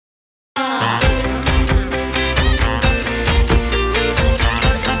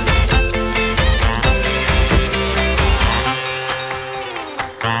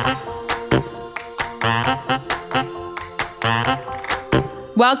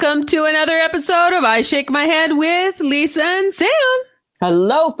Welcome to another episode of I Shake My Head with Lisa and Sam.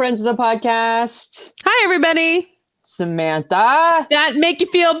 Hello, friends of the podcast. Hi, everybody. Samantha. That make you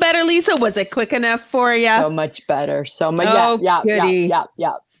feel better, Lisa? Was it quick enough for you? So much better. So much. Goody.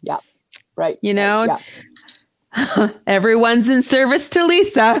 Yeah. Right. You know, Yeah. everyone's in service to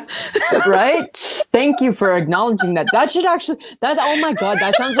Lisa. Right. Thank you for acknowledging that. That should actually, oh my God,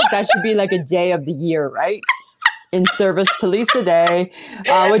 that sounds like that should be like a day of the year, right? In service to Lisa Day.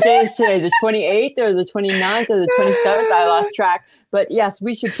 What day is today? The 28th or the 29th or the 27th? I lost track. But yes,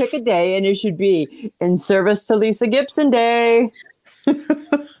 we should pick a day and it should be in service to Lisa Gibson Day.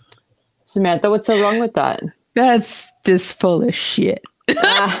 Samantha, what's so wrong with that? That's just full of shit.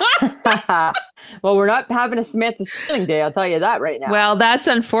 Well, we're not having a Samantha's Feeling Day. I'll tell you that right now. Well, that's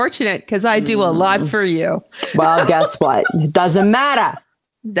unfortunate because I do a lot for you. Well, guess what? It doesn't matter.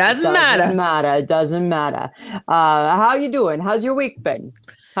 Doesn't matter. It doesn't matter. How you doing? How's your week been?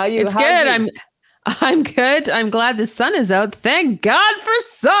 It's good. I'm good. I'm glad the sun is out. Thank God for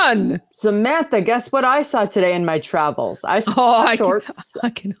sun. Samantha, guess what I saw today in my travels? I saw shorts.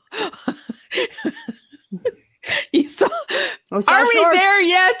 You saw? Are we there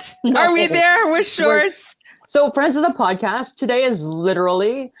yet? No. Are we there with shorts? So, friends of the podcast, today is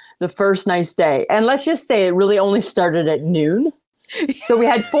literally the first nice day. And let's just say it really only started at noon. So we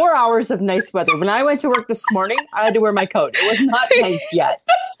had 4 hours of nice weather. When I went to work this morning, I had to wear my coat. It was not nice yet,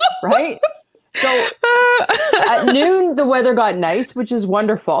 right? So at noon, the weather got nice, which is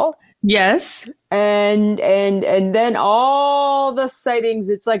wonderful. Yes. And then all the sightings,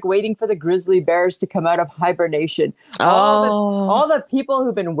 it's like waiting for the grizzly bears to come out of hibernation. All the people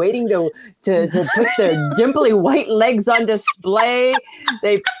who've been waiting to put their dimply white legs on display,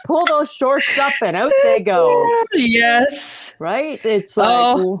 they pull those shorts up and out they go. Yes. Right?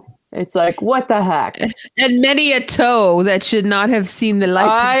 It's like, what the heck? And many a toe that should not have seen the light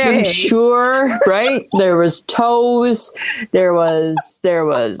of day. I am sure, right? There was toes, there was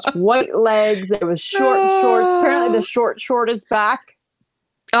white legs, there was short shorts. Apparently the short is back.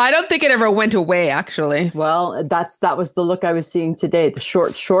 I don't think it ever went away, actually. Well, that was the look I was seeing today. The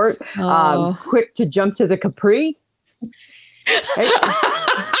short, quick to jump to the capri.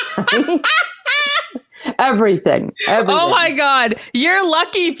 Right? Everything. Oh my God. You're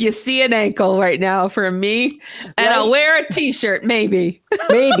lucky if you see an ankle right now from me. And right? I'll wear a t-shirt, maybe.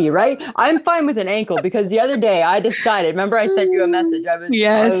 Maybe, right? I'm fine with an ankle because the other day I decided, remember I sent you a message.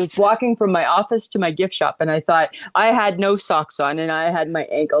 I was walking from my office to my gift shop and I thought I had no socks on and I had my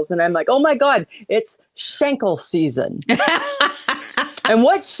ankles. And I'm like, oh my God, it's shankle season. And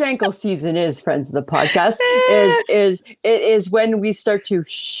what shankle season is, friends of the podcast, is when we start to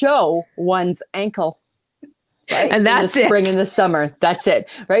show one's ankle. Right? And that's in the spring and the summer. That's it,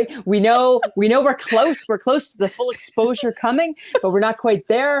 right? We know we're close. We're close to the full exposure coming, but we're not quite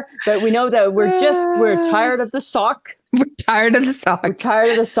there. But we know that we're tired of the sock. We're tired of the sock. We're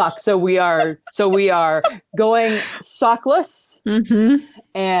tired of the sock. So we are going sockless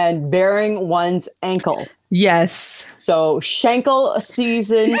and bearing one's ankle. Yes. So shankle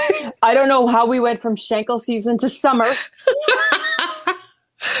season. I don't know how we went from shankle season to summer.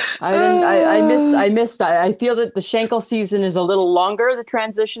 I missed. I feel that the shankle season is a little longer. The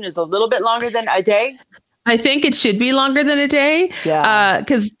transition is a little bit longer than a day. I think it should be longer than a day. Yeah.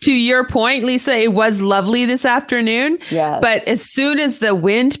 Because to your point, Lisa, it was lovely this afternoon. Yes. But as soon as the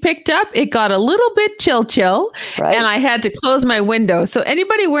wind picked up, it got a little bit chill. Right. And I had to close my window. So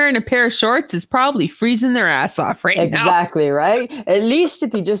anybody wearing a pair of shorts is probably freezing their ass off right now. Exactly, right? At least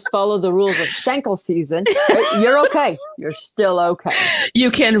if you just follow the rules of shankle season, you're okay. You're still okay.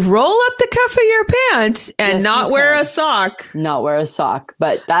 You can roll up the cuff of your pant and not wear a sock. Not wear a sock.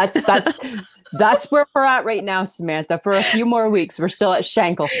 But that's where we're at right now, Samantha. For a few more weeks, we're still at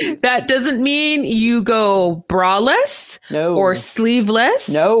shankle season. That doesn't mean you go braless, no, or sleeveless,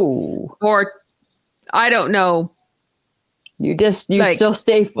 no, or I don't know. You still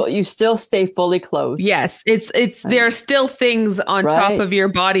stay fully clothed. Yes, it's there are still things on top of your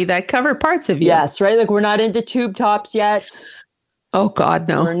body that cover parts of you. Yes, right. Like we're not into tube tops yet. Oh God,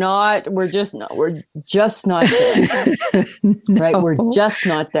 no. We're just not there. No. Right? We're just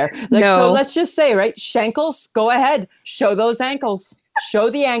not there. So let's just say, right? Shankles, go ahead. Show those ankles. Show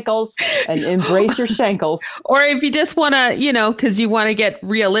the ankles and embrace your shankles. Or if you just want to, because you want to get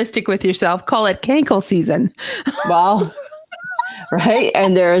realistic with yourself, call it cankle season. Well, right?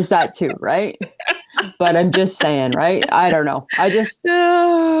 And there is that too, right? But I'm just saying, right? I don't know.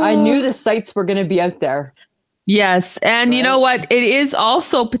 I knew the sites were going to be out there. Yes. And you know what? It is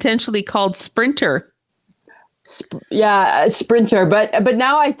also potentially called sprinter. Sprinter. But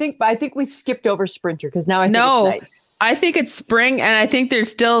now I think we skipped over Sprinter because now I think it's nice. I think it's spring, and I think there's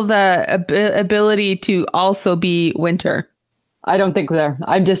still the ability to also be winter. I don't think we're there.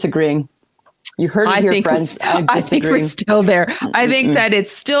 I'm disagreeing. You heard it here, friends. I think we're still there. I think that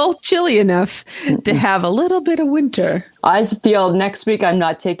it's still chilly enough to have a little bit of winter. I feel next week I'm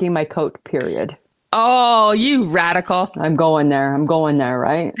not taking my coat, period. Oh, you radical. I'm going there,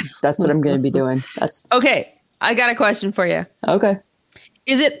 right? That's what I'm going to be doing. Okay, I got a question for you. Okay.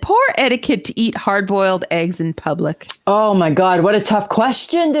 Is it poor etiquette to eat hard-boiled eggs in public? Oh my God, what a tough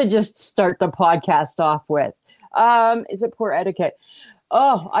question to just start the podcast off with. Is it poor etiquette?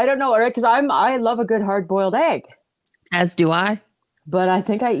 Oh, I don't know, because I love a good hard-boiled egg. As do I. But I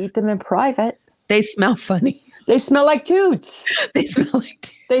think I eat them in private. They smell funny. They smell like toots. They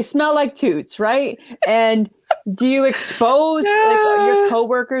smell like toots, right? And do you expose your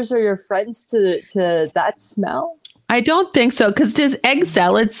coworkers or your friends to that smell? I don't think so. Because does egg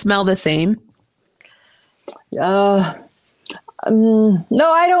salad smell the same? No,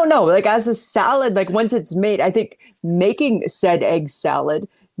 I don't know. Like as a salad, like once it's made, I think making said egg salad,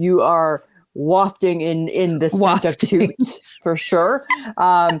 you are wafting in the scent of toots for sure.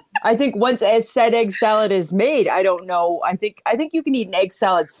 I think once a said egg salad is made, I don't know. I think you can eat an egg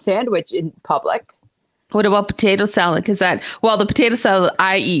salad sandwich in public. What about potato salad? Because the potato salad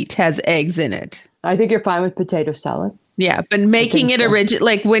I eat has eggs in it. I think you're fine with potato salad. Yeah, but making it original,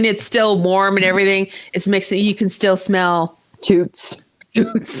 like when it's still warm and everything, it's mixing. You can still smell toots.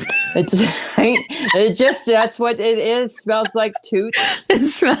 It's right. That's what it is. Smells like toots. It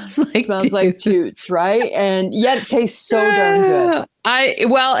smells like toots, right? And yet it tastes so darn good.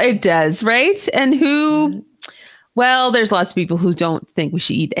 It does, right? And there's lots of people who don't think we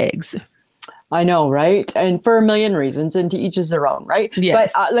should eat eggs. I know, right? And for a million reasons, and to each is their own, right?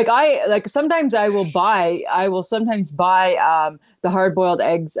 Yes. But sometimes I will sometimes buy the hard-boiled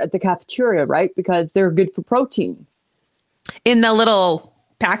eggs at the cafeteria, right? Because they're good for protein. In the little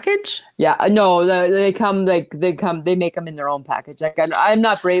package? Yeah, no, they make them in their own package. Like I'm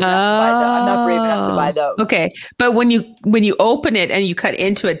not brave enough to buy them. I'm not brave enough to buy those. Okay, but when you open it and you cut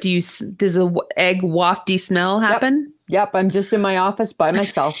into it, does a egg wafty smell happen? Yep, I'm just in my office by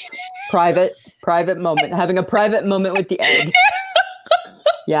myself. private moment, having a private moment with the egg.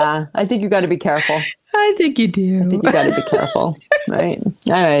 Yeah, I think you got to be careful. I think you do. I think you got to be careful, right?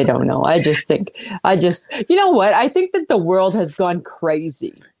 I don't know. You know what? I think that the world has gone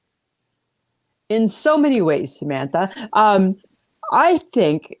crazy in so many ways, Samantha. I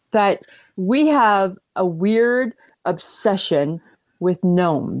think that we have a weird obsession with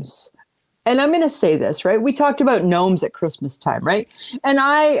gnomes. And I'm going to say this, right? We talked about gnomes at Christmas time, right? And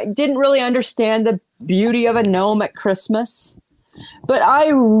I didn't really understand the beauty of a gnome at Christmas. But I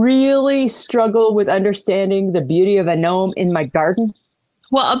really struggle with understanding the beauty of a gnome in my garden.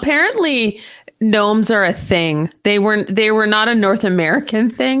 Well, apparently gnomes are a thing. They were not a North American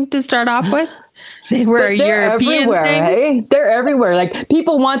thing to start off with. They were a European thing. Hey? They're everywhere. Like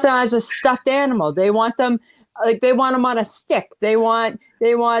people want them as a stuffed animal. They want them on a stick. They want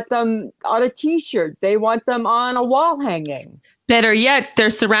them on a t-shirt. They want them on a wall hanging. Better yet, they're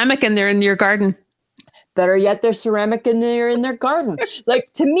ceramic and they're in your garden. Better yet, they're ceramic and they're in their garden.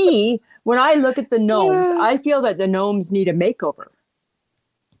 Like to me, when I look at the gnomes, I feel that the gnomes need a makeover.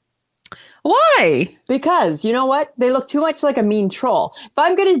 Why? Because you know what? They look too much like a mean troll.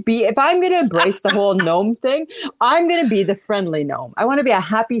 If I'm gonna embrace the whole gnome thing, I'm gonna be the friendly gnome. I want to be a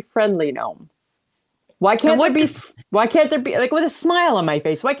happy, friendly gnome. Why can't there be like with a smile on my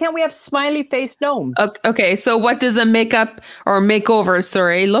face? Why can't we have smiley faced gnomes? Okay, so what does a makeup or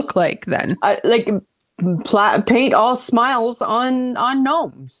makeover, look like then? Paint all smiles on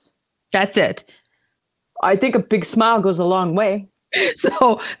gnomes. That's it. I think a big smile goes a long way.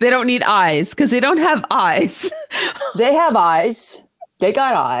 So they don't need eyes because they don't have eyes. They have eyes. They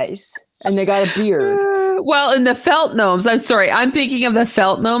got eyes and they got a beard. Well, in the felt gnomes, I'm sorry. I'm thinking of the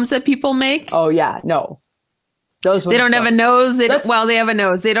felt gnomes that people make. Oh, yeah. No. They don't have a nose. They have a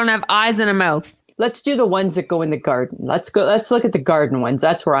nose. They don't have eyes and a mouth. Let's do the ones that go in the garden. Let's look at the garden ones.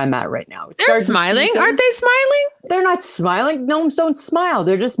 That's where I'm at right now. They're smiling. Season. Aren't they smiling? They're not smiling. Gnomes don't smile.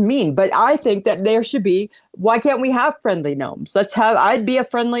 They're just mean. But I think that there should be, why can't we have friendly gnomes? I'd be a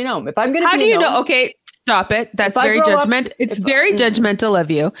friendly gnome. If I'm going to be a gnome. Okay. Stop it. That's very judgmental. It's very judgmental of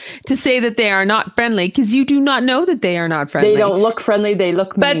you to say that they are not friendly because you do not know that they are not friendly. They don't look friendly. They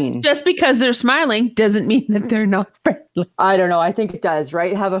look mean. But just because they're smiling doesn't mean that they're not friendly. I don't know. I think it does,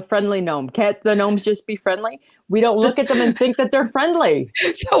 right? Have a friendly gnome. Can't the gnomes just be friendly? We don't look at them and think that they're friendly.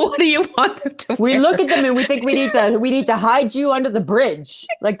 So what do you want them to We look at them and we think we need to hide you under the bridge.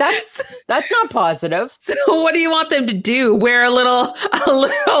 Like that's not positive. So what do you want them to do? Wear a little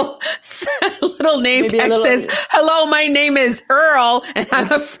name tag says, "Hello, my name is Earl, and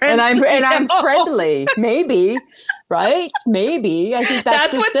I'm a friend." And I'm friendly. Maybe. Right? Maybe. I think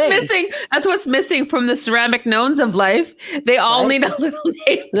that's what's missing. That's what's missing from the ceramic gnomes of life. They all need a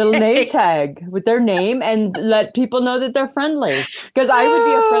little name tag with their name and let people know that they're friendly. Because I would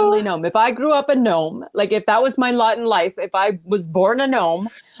be a friendly gnome. If I grew up a gnome, like if that was my lot in life, if I was born a gnome,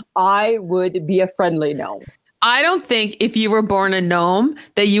 I would be a friendly gnome. I don't think if you were born a gnome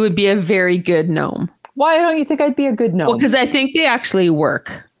that you would be a very good gnome. Why don't you think I'd be a good gnome? Well, because I think they actually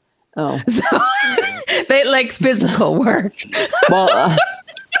work. Oh. So they like physical work. Well,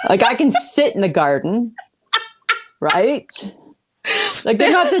 like I can sit in the garden, right? Like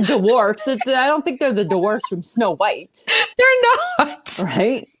they're not the dwarfs. I don't think they're the dwarfs from Snow White. They're not.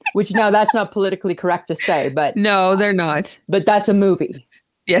 Right? Which now that's not politically correct to say, but no, they're not. But that's a movie.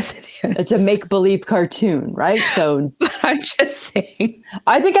 Yes, it is. It's a make-believe cartoon, right? So I'm just saying.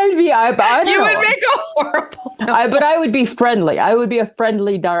 I think I would be. I don't know. You would make a horrible gnome. But I would be friendly. I would be a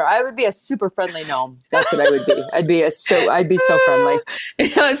friendly. I would be a super friendly gnome. That's what I would be. I'd be so friendly.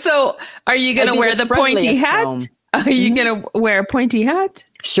 So, are you going to wear the pointy hat? Gnome. Are you going to wear a pointy hat?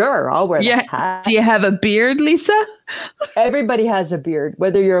 Sure, I'll wear the hat. Do you have a beard, Lisa? Everybody has a beard,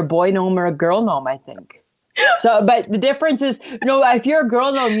 whether you're a boy gnome or a girl gnome, I think. So, but the difference is, if you're a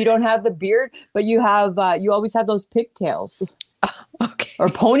girl gnome, you don't have the beard, but you have, you always have those pigtails. Okay. Or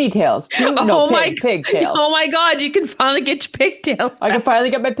ponytails too. Pigtails. Oh my God, you can finally get your pigtails. I can finally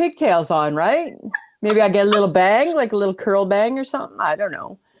get my pigtails on, right? Maybe I get a little bang, like a little curl bang or something. I don't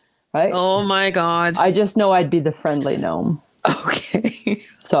know. Right? Oh my God. I just know I'd be the friendly gnome. Okay.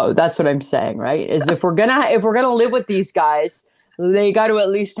 So that's what I'm saying, right? Is if we're gonna live with these guys, they got to at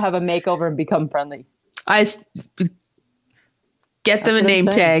least have a makeover and become friendly. Get them a name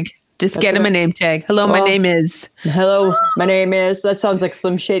tag. Just get them a name tag. Hello, my name is. Hello, my name is. That sounds like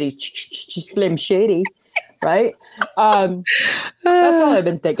Slim Shady. Slim Shady, right? That's all I've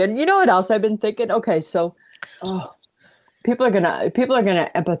been thinking. You know what else I've been thinking? Okay, so people are gonna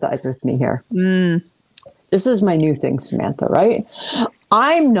empathize with me here. This is my new thing, Samantha, right?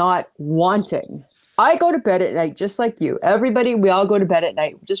 I'm not wanting. I go to bed at night just like you. Everybody, we all go to bed at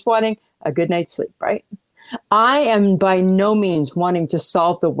night just wanting a good night's sleep, right? I am by no means wanting to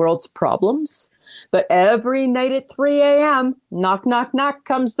solve the world's problems, but every night at 3 a.m., knock, knock, knock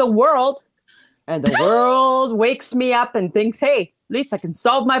comes the world, and the world wakes me up and thinks, hey, at least I can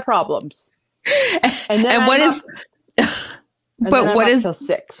solve my problems. And then till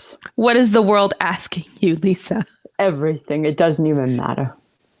 6. What is the world asking you, Lisa? Everything. It doesn't even matter.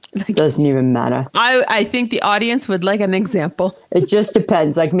 It doesn't even matter. I think the audience would like an example. It just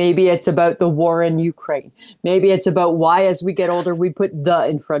depends. Like maybe it's about the war in Ukraine. Maybe it's about why, as we get older, we put the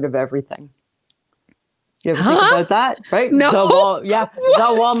in front of everything. You ever think about that? Right? No. The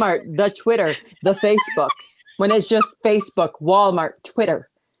Walmart, the Twitter, the Facebook. When it's just Facebook, Walmart, Twitter.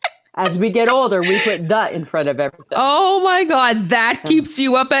 As we get older, we put the in front of everything. Oh my God, that keeps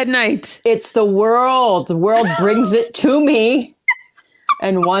you up at night. It's the world. The world brings it to me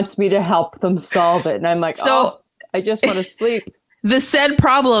and wants me to help them solve it. And I'm like, I just want to sleep. The said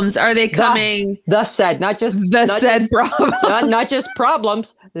problems, are they coming? The said, not just problems. Not just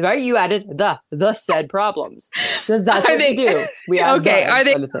problems, right? You added the said problems. Because that's what we do. Are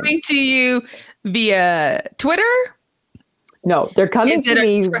they coming to you via Twitter? No, they're coming to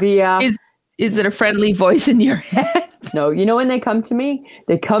me via... Is it a friendly voice in your head? No, you know when they come to me?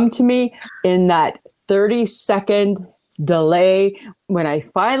 They come to me in that 30-second delay when I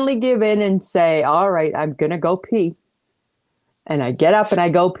finally give in and say, all right, I'm going to go pee. And I get up and I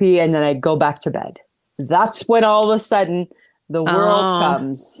go pee and then I go back to bed. That's when all of a sudden the world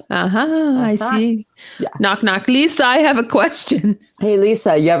comes. I see. Yeah. Knock, knock. Lisa, I have a question. Hey,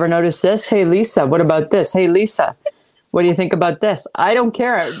 Lisa, you ever notice this? Hey, Lisa, what about this? Hey, Lisa, what do you think about this? I don't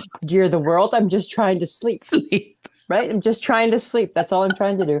care, dear the world. I'm just trying to sleep. Right? I'm just trying to sleep. That's all I'm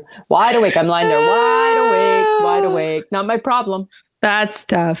trying to do. Wide awake. I'm lying there wide awake. Not my problem. That's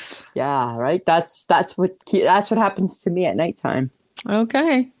tough. Yeah, right. That's what happens to me at nighttime.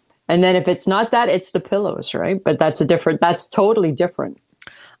 Okay. And then if it's not that, it's the pillows, right? But that's totally different.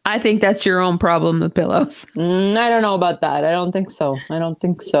 I think that's your own problem, the pillows. I don't know about that. I don't think so.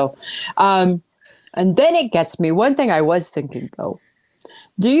 And then it gets me. One thing I was thinking, though,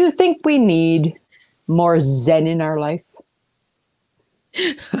 do you think we need more Zen in our life?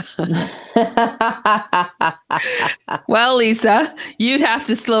 Well, Lisa, you'd have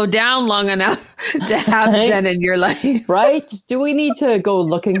to slow down long enough to have Zen in your life. Right? Do we need to go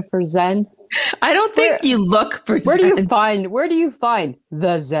looking for Zen? I don't think you look for Where Zen. Where do you find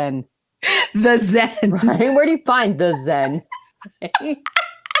the Zen? The Zen. Right? Where do you find the Zen?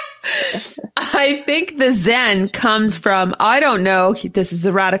 I think the Zen comes from, I don't know, this is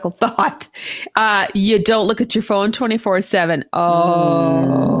a radical thought. You don't look at your phone 24/7.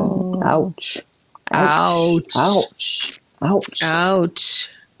 Oh. Ouch. Ouch. Ouch. Ouch. Ouch.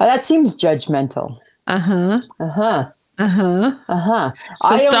 That seems judgmental. Uh-huh. Uh-huh. Uh-huh. Uh-huh.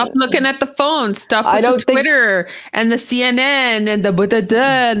 So stop looking at the phone. Stop with the Twitter and the CNN and the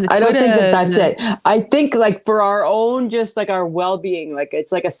and the I don't think that's it. I think like for our own, just like our well-being, like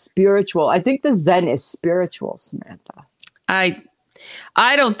it's like a spiritual. I think the Zen is spiritual, Samantha. I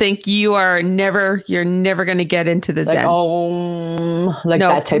don't think you're never going to get into the Zen.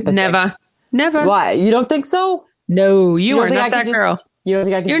 That type of thing. Never. Why? You don't think so? No, you are not that girl. You don't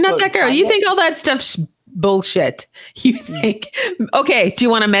think I can? You're not that girl. You think all that stuff's bullshit. You think, okay, do you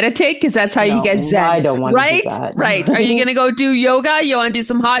want to meditate? Because that's how you get Zen. I don't want to do that. Right. Are you going to go do yoga? You want to do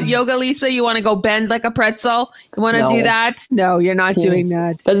some hot yoga, Lisa? You want to go bend like a pretzel? You want to do that? No, you're not doing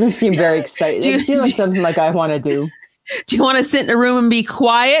that. Doesn't seem very exciting. It seems like something like I want to do. Do you want to sit in a room and be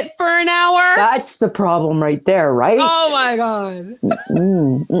quiet for an hour? That's the problem right there, right? Oh my God.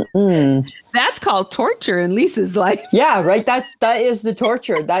 That's called torture in Lisa's life. Yeah, right. That is the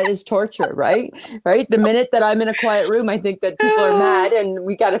torture. That is torture, right? Right. The minute that I'm in a quiet room, I think that people are mad and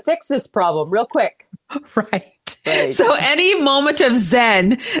we got to fix this problem real quick. Right. So any moment of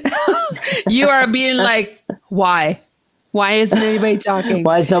Zen, you are being like, why? Why isn't anybody talking?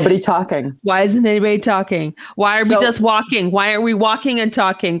 Why is nobody talking? Why isn't anybody talking? Why are we just walking? Why are we walking and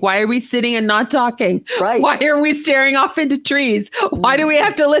talking? Why are we sitting and not talking? Right. Why are we staring off into trees? Why do we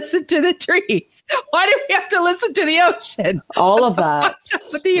have to listen to the trees? Why do we have to listen to the ocean? All of that. What's up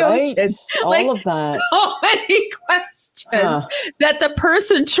with the ocean? All of that. So many questions that the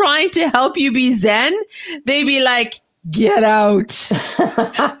person trying to help you be Zen, they be like, get out.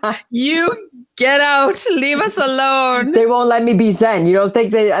 You get out. Leave us alone. They won't let me be Zen. You don't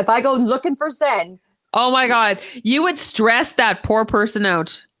think if I go looking for Zen. Oh my God. You would stress that poor person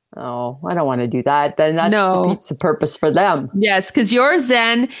out. Oh, I don't want to do that. Then that defeats the purpose for them. Yes, because your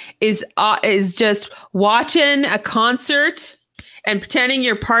Zen is just watching a concert and pretending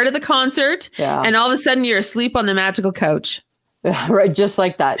you're part of the concert. Yeah. And all of a sudden you're asleep on the magical couch. Right. Just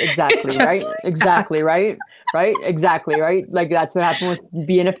like that. Exactly. Right. Like exactly. Right. Right. Exactly. Right. Like that's what happened with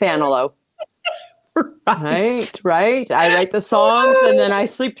being a Fanalo. Right. I write the songs and then I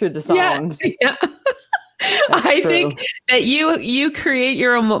sleep through the songs. Yeah. I think that you create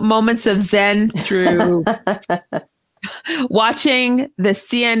your own moments of Zen through watching the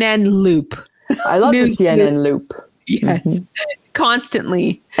CNN loop. I love the CNN loop. Yes. Mm-hmm.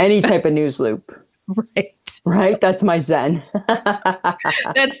 Constantly. Any type of news loop. Right. That's my Zen.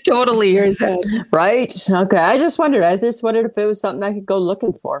 That's totally your Zen. Right. Okay. I just wondered if it was something I could go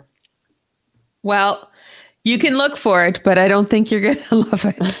looking for. Well, you can look for it, but I don't think you're going to love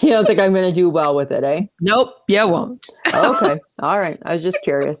it. You don't think I'm going to do well with it, eh? Nope, you won't. Okay. All right. I was just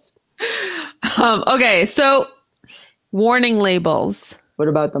curious. Okay. So warning labels. What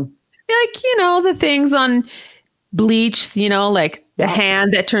about them? Like, the things on Bleach, like the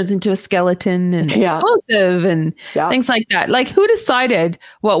hand that turns into a skeleton and explosive and things like that. Like who decided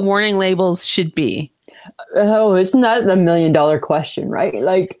what warning labels should be? Oh, isn't that the $1 million question, right?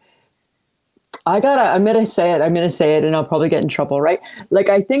 Like, I'm going to say it and I'll probably get in trouble, right? Like,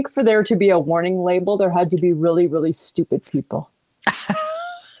 I think for there to be a warning label, there had to be really, really stupid people.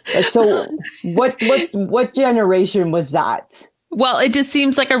 Like, so what generation was that? Well, it just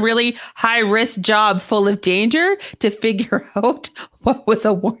seems like a really high risk job full of danger to figure out what was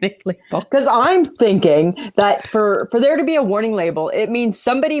a warning label. Because I'm thinking that for there to be a warning label, it means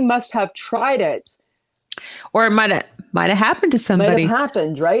somebody must have tried it. Or it might have happened to somebody. Might have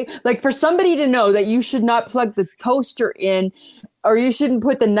happened, right? Like for somebody to know that you should not plug the toaster in or you shouldn't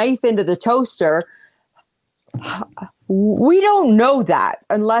put the knife into the toaster. We don't know that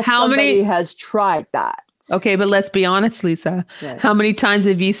unless somebody has tried that. Okay, but let's be honest, Lisa. Right. How many times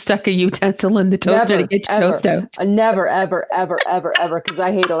have you stuck a utensil in the toaster to get your toast out? Never, ever, ever, ever, ever, because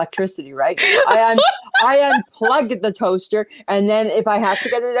I hate electricity, right? I unplug the toaster, and then if I have to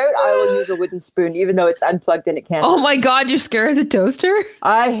get it out, I will use a wooden spoon, even though it's unplugged and it can't. Oh my God, you're scared of the toaster?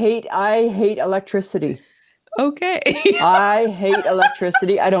 I hate electricity. Okay. I hate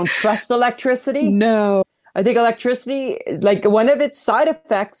electricity. I don't trust electricity. No. I think electricity, like one of its side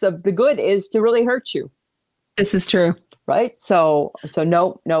effects of the good is to really hurt you. This is true. Right? So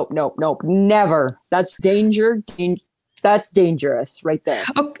nope, never. That's danger. That's dangerous right there.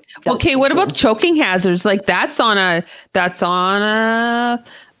 Okay, what about choking hazards? Like that's on a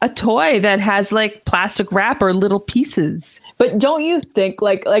toy that has like plastic wrap or little pieces. But don't you think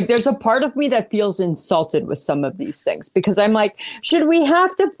like there's a part of me that feels insulted with some of these things because I'm like, should we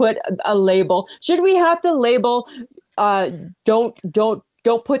have to put a label? Should we have to label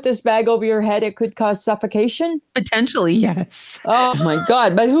don't put this bag over your head, it could cause suffocation? Potentially, yes. Oh my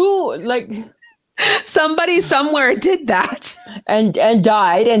God. But who somebody somewhere did that and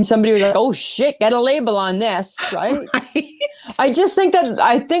died, and somebody was like, oh shit, get a label on this, right? I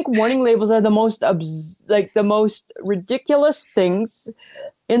think warning labels are the most the most ridiculous things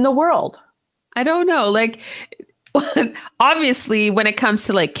in the world. I don't know, like obviously when it comes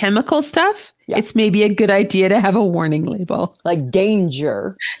to like chemical stuff, it's maybe a good idea to have a warning label, like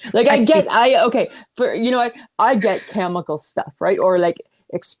danger. Like I get chemical stuff, right? Or like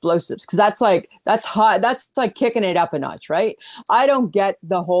explosives, because that's hot, that's like kicking it up a notch, right? I don't get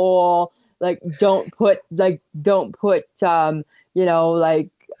the whole like don't put I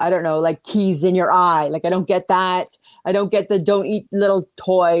don't know, like keys in your eye. Like I don't get that. I don't get the don't eat little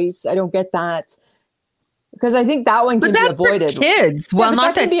toys. I don't get that. Because I think that one can be avoided. For kids. Well,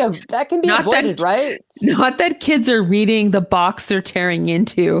 that can be avoided, right? Not that kids are reading the box they're tearing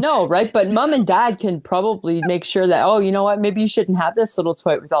into. No, right? But mom and dad can probably make sure that, oh, you know what? Maybe you shouldn't have this little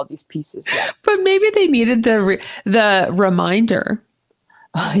toy with all these pieces. Yeah. But maybe they needed the reminder.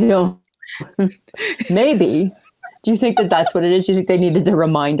 I don't. Maybe. Do you think that's what it is? Do you think they needed the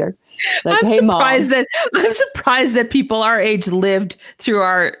reminder? Like, I'm hey, surprised Mom. I'm surprised that people our age lived through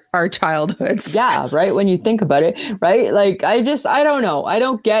our childhoods. Yeah, right. When you think about it, right? Like, I don't know. I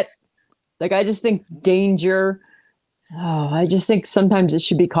don't get, like, I just think danger. Oh, I just think sometimes it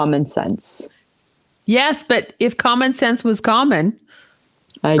should be common sense. Yes, but if common sense was common.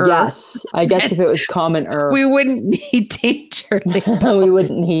 I guess if it was common, we wouldn't need danger labels. We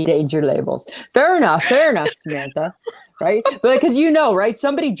wouldn't need danger labels. Fair enough, Samantha. Right? But because right?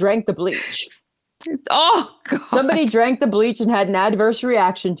 Somebody drank the bleach. Oh, God. Somebody drank the bleach and had an adverse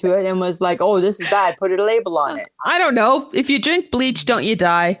reaction to it and was like, oh, this is bad. Put a label on it. I don't know. If you drink bleach, don't you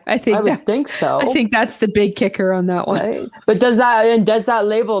die? I would think so. I think that's the big kicker on that one. Right? But does that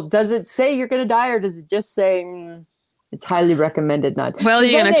label, does it say you're going to die, or does it just say... It's highly recommended not. Well,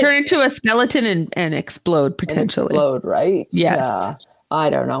 you're going to turn into a skeleton and explode potentially. Explode, right? Yes. Yeah. I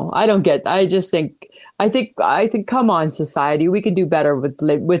don't know. I think, come on, society, we can do better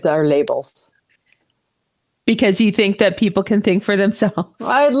with our labels. Because you think that people can think for themselves.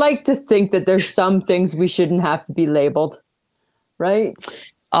 I'd like to think that there's some things we shouldn't have to be labeled, right?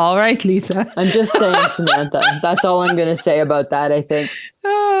 All right, Lisa. I'm just saying, Samantha. That's all I'm going to say about that, I think.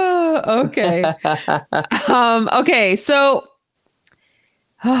 Oh, okay. Okay, so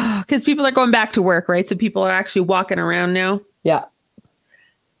because people are going back to work, right? So people are actually walking around now. Yeah.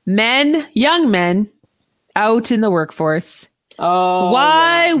 Young men out in the workforce. Oh.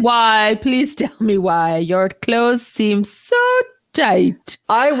 Why? Please tell me why. Your clothes seem so tight.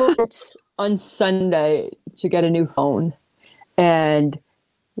 I went on Sunday to get a new phone, and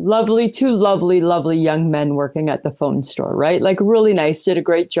two lovely young men working at the phone store, right? Like really nice, did a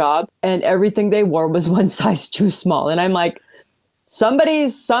great job. And everything they wore was one size too small. And I'm like,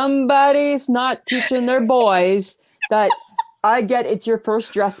 somebody's not teaching their boys that I get it's your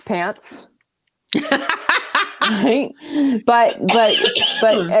first dress pants. Right? But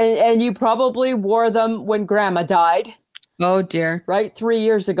and you probably wore them when grandma died. Oh dear. Right? 3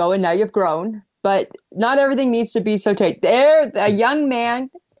 years ago, and now you've grown. But not everything needs to be so tight. A young man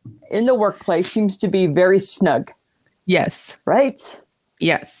in the workplace seems to be very snug. Yes. Right?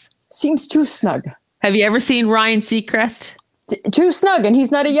 Yes. Seems too snug. Have you ever seen Ryan Seacrest? Too snug, and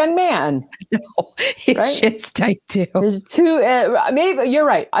he's not a young man. No, his shit's tight too. It's too. Maybe you're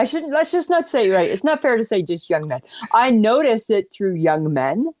right. Let's just not say right. It's not fair to say just young men. I notice it through young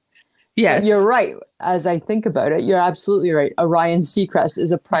men. Yes, you're right. As I think about it, you're absolutely right. Ryan Seacrest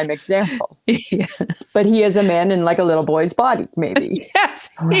is a prime example. Yeah. But he is a man in like a little boy's body, maybe. Yes.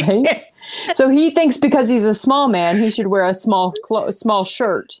 Right. Yes. So he thinks because he's a small man, he should wear a small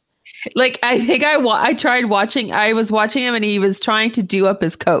shirt. Like I think I tried watching. I was watching him, and he was trying to do up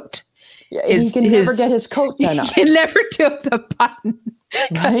his coat. Yeah, he can never get his coat done up. He can never do up the button.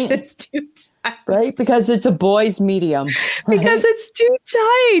 Right? It's too tight. Right? Because it's a boy's medium. Right? Because it's too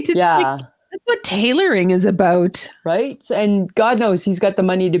tight. It's yeah. Like, That's what tailoring is about. Right. And God knows he's got the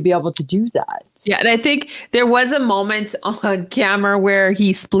money to be able to do that. Yeah. And I think there was a moment on camera where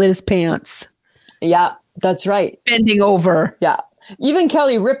he split his pants. Yeah, that's right. Bending over. Yeah. Even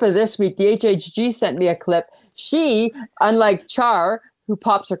Kelly Ripa this week, the HHG sent me a clip. She, unlike Char, who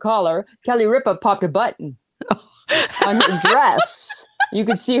pops her collar, Kelly Ripa popped a button on her dress. You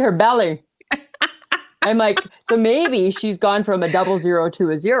could see her belly. I'm like, so maybe she's gone from a 00 to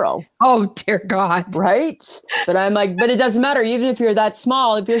a 0. Oh, dear God. Right? But I'm like, but it doesn't matter. Even if you're that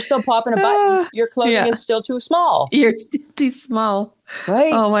small, if you're still popping a button, your clothing is still too small. You're still too small.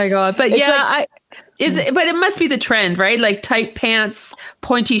 Right? Oh, my God. But it's but it must be the trend, right? Like tight pants,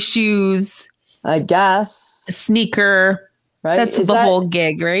 pointy shoes. I guess. A sneaker. Right? That's the whole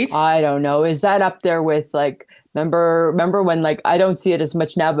gig, right? I don't know. Is that up there with like, remember when, like, I don't see it as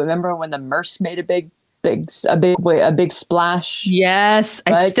much now, but remember when the Merce made a big splash? Yes.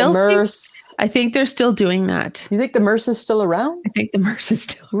 Right? I think they're still doing that. You think the Merce is still around? I think the Merce is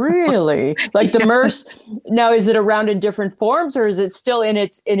still really around. Like the Merce. Now, is it around in different forms, or is it still in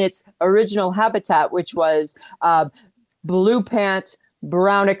its original habitat, which was blue pant,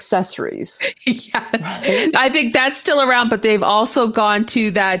 brown accessories? Yes. Right? I think that's still around, but they've also gone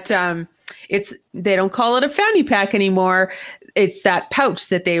to that they don't call it a fanny pack anymore. It's that pouch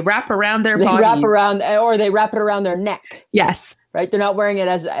that they wrap around their body. They wrap it around their neck. Yes. Right. They're not wearing it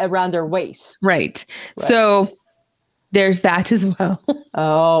as around their waist. Right. So there's that as well.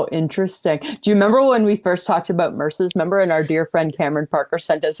 Oh, interesting. Do you remember when we first talked about Merces? Remember, and our dear friend Cameron Parker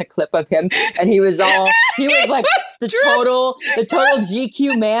sent us a clip of him, and he was like the total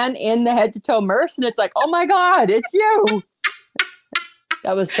GQ man in the head to toe Merce, and it's like, oh my God, it's you.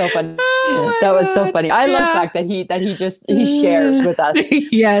 That was so funny. That was so funny. I love the fact that he shares with us.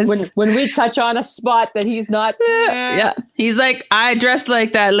 Yes. When we touch on a spot that he's not. Yeah. He's like, I dress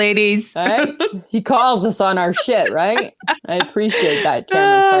like that, ladies. Right? He calls us on our shit, right? I appreciate that,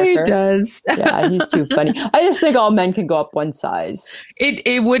 Cameron Parker. He does. Yeah, he's too funny. I just think all men can go up one size.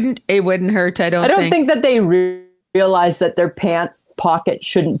 It wouldn't hurt. I don't think that they realize that their pants pocket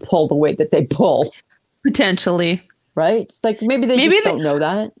shouldn't pull the way that they pull. Potentially. Right? It's like maybe they don't know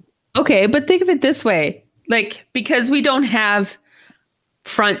that. Okay, but think of it this way. Like, because we don't have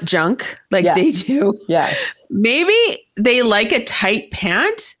front junk like they do. Yes. Maybe they like a tight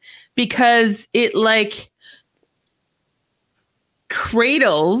pant because it like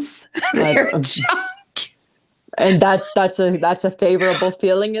cradles their junk. And that's a favorable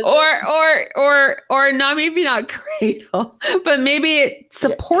feeling, is or not, maybe not cradle, but maybe it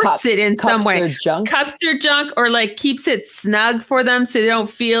supports it in some way. Cups their junk, or like keeps it snug for them so they don't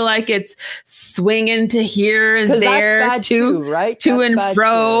feel like it's swinging to here and there, right? To and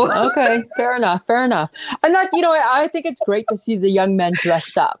fro. Too. Okay, fair enough. And that, I think it's great to see the young men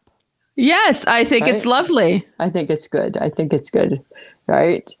dressed up. Yes, I think it's lovely. I think it's good.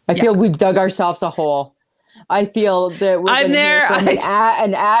 Right? I feel we've dug ourselves a hole. I feel that we're going to hear from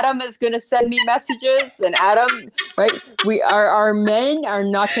and Adam is going to send me messages, and Adam, right? Our men are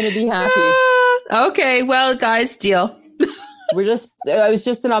not going to be happy. Okay, well, guys, deal. It was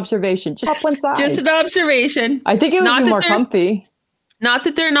just an observation. Just up one side. Just an observation. I think it would be more comfy. Not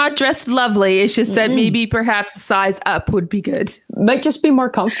that they're not dressed lovely. It's just that maybe perhaps a size up would be good. Might just be more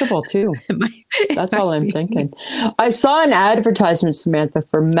comfortable too. That's all I'm thinking. I saw an advertisement, Samantha,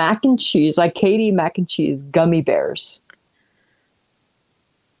 for mac and cheese, like Katie mac and cheese gummy bears.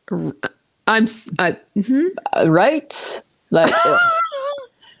 Right? Like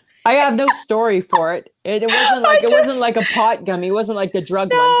I have no story for it. It wasn't like a pot gummy. It wasn't like the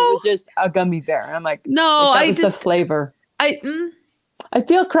drug ones. It was just a gummy bear. I'm like, no, that was the flavor. I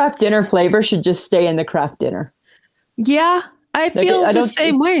feel Kraft Dinner flavor should just stay in the Kraft Dinner. Yeah, I feel the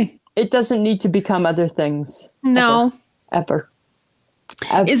same way. It doesn't need to become other things. No. Ever.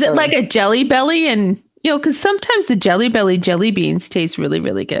 Is it like a Jelly Belly? And, because sometimes the Jelly Belly jelly beans taste really,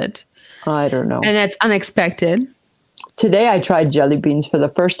 really good. I don't know. And that's unexpected. Today I tried jelly beans for the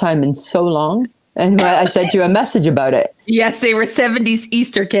first time in so long. And I sent you a message about it. Yes, they were 70s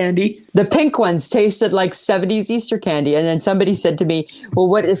Easter candy. The pink ones tasted like 70s Easter candy. And then somebody said to me, well,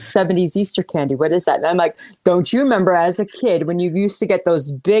 what is 70s Easter candy? What is that? And I'm like, don't you remember as a kid when you used to get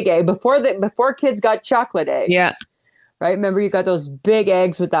those big eggs before kids got chocolate eggs? Yeah. Right? Remember you got those big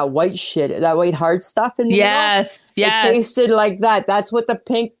eggs with that white hard stuff in the middle? Yes. It tasted like that. That's what the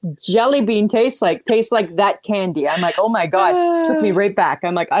pink jelly bean tastes like. Tastes like that candy. I'm like, oh my God. Took me right back.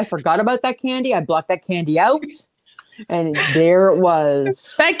 I'm like, I forgot about that candy. I blocked that candy out. And there it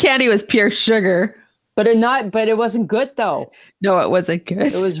was. That candy was pure sugar. But it wasn't good though. No, it wasn't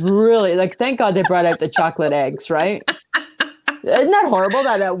good. It was really thank God they brought out the chocolate eggs, right? Isn't that horrible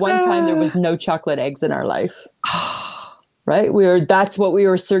that at one time there was no chocolate eggs in our life? Right? That's what we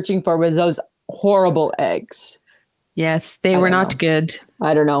were searching for, was those horrible eggs. Yes, they were not good.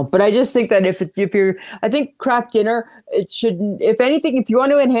 I don't know. But I just think that I think Kraft Dinner, it shouldn't, if anything, if you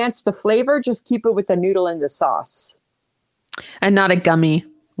want to enhance the flavor, just keep it with the noodle and the sauce. And not a gummy.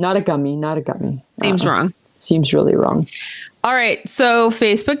 Not a gummy. Seems wrong. Seems really wrong. All right. So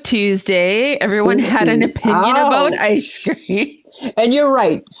Facebook Tuesday, everyone had an opinion about ice cream. And you're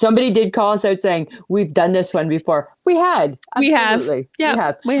right. Somebody did call us out saying, we've done this one before. We had. Absolutely.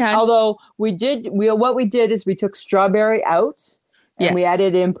 We have. Although what we did is we took strawberry out and we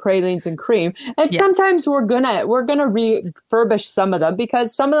added in pralines and cream. And sometimes we're gonna refurbish some of them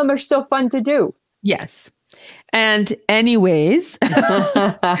because some of them are still fun to do. Yes. And anyways,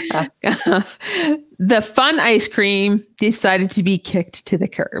 the fun ice cream decided to be kicked to the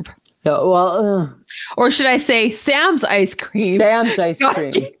curb. Or should I say Sam's ice cream? Sam's ice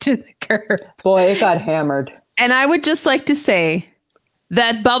cream. Kicked to the curb. Boy, it got hammered. And I would just like to say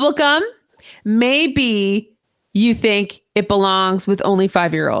that bubblegum, maybe you think it belongs with only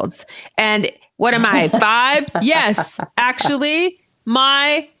 5-year-olds. And what am I, 5? Yes, actually,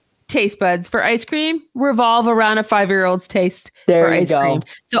 my taste buds for ice cream revolve around a 5-year-old's taste for ice cream.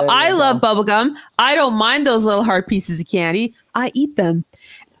 So I love bubblegum. I don't mind those little hard pieces of candy. I eat them.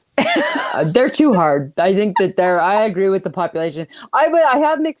 They're too hard. I think that I agree with the population. I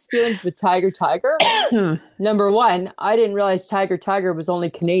have mixed feelings with Tiger. Number one, I didn't realize Tiger was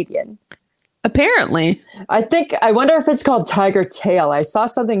only Canadian. Apparently. I wonder if it's called Tiger Tail. I saw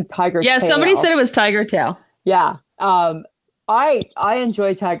something Tiger Tail. Yeah, somebody said it was Tiger Tail. Yeah. I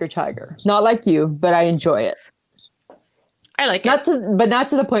enjoy Tiger. Not like you, but I enjoy it. I like it. Not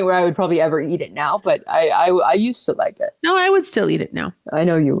to the point where I would probably ever eat it now, but I used to like it. No, I would still eat it now. I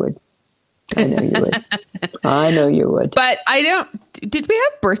know you would. I know you would. But I don't. Did we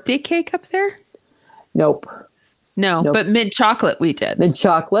have birthday cake up there? Nope. No, but mint chocolate we did. Mint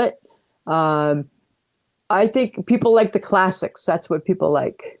chocolate. I think people like the classics. That's what people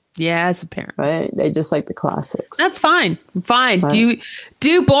like. Yeah, as a parent. Right? They just like the classics. That's fine. Fine. Right.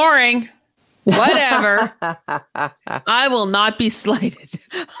 Do boring. Whatever. I will not be slighted.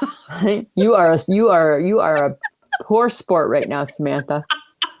 You are a poor sport right now, Samantha.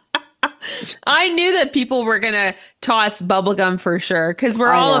 I knew that people were going to toss bubblegum for sure because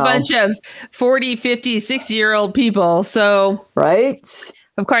we're all a bunch of 40, 50, 60-year-old people. So, right?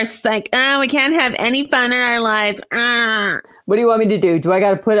 Of course, it's like, we can't have any fun in our life. What do you want me to do? Do I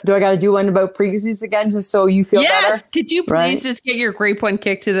got to do one about freezies again just so you feel better? Yes. Could you please just get your grape one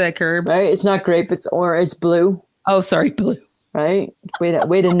kicked to the curb? Right. It's not grape. It's blue. Oh, sorry. Blue. Right.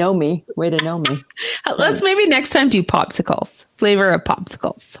 Way to know me. Let's maybe next time do popsicles. Flavor of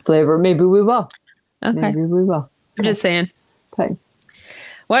popsicles. Flavor. Maybe we will. Okay. Maybe we will. I'm just saying. Okay.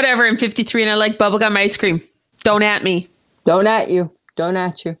 Whatever. I'm 53 and I like bubblegum ice cream. Don't at me. Don't at you. Don't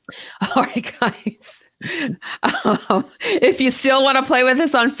at you. All right, guys. If you still want to play with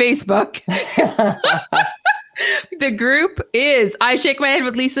us on Facebook, the group is I Shake My Head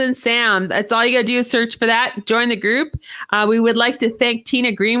with Lisa and Sam. That's all you got to do is search for that. Join the group. We would like to thank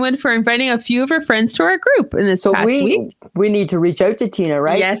Tina Greenwood for inviting a few of her friends to our group in this past week. We need to reach out to Tina,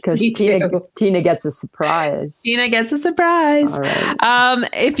 right? Yes, because Tina gets a surprise. Tina gets a surprise. All right.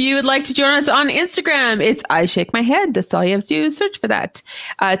 If you would like to join us on Instagram, it's I Shake My Head. That's all you have to do is search for that.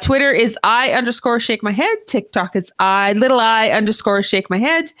 Twitter is I_Shake My Head. TikTok is I_Shake My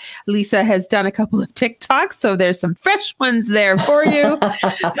Head. Lisa has done a couple of TikToks, so there's some fresh ones there for you.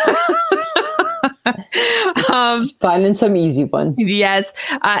 Finding some easy ones. Yes.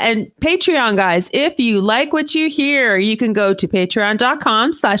 And Patreon, guys, if you like what you hear, you can go to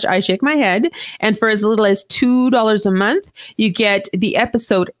patreon.com/IShakeMyHead. And for as little as $2 a month, you get the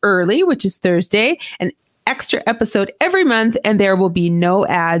episode early, which is Thursday, an extra episode every month, and there will be no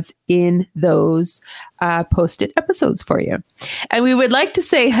ads in those posted episodes for you. And we would like to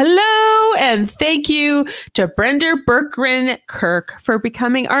say hello and thank you to Brenda Berkgren Kirk for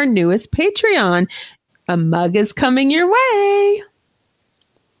becoming our newest Patreon. A mug is coming your way.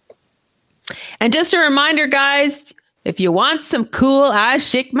 And just a reminder, guys, if you want some cool I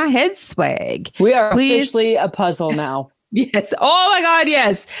Shake My Head swag, we are officially a puzzle now. Yes. Oh my God.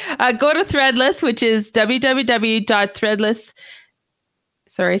 Yes. Go to Threadless, which is www.threadless.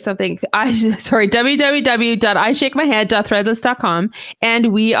 www.ishakemyhead.threadless.com.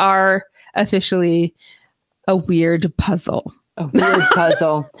 And we are officially a weird puzzle. A weird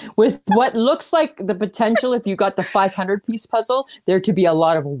puzzle with what looks like the potential, if you got the 500-piece puzzle, there to be a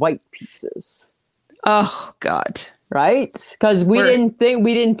lot of white pieces. Oh God. Right? Because we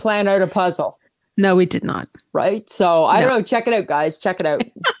didn't plan out a puzzle. No, we did not. Right? So I don't know. Check it out, guys. Check it out.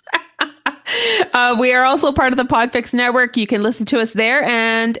 We are also part of the Podfix Network. You can listen to us there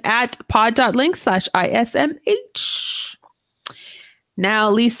and at pod.link/ISMH. Now,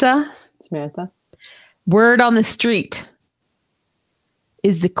 Lisa. Samantha. Word on the street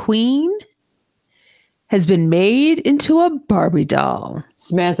is the Queen has been made into a Barbie doll.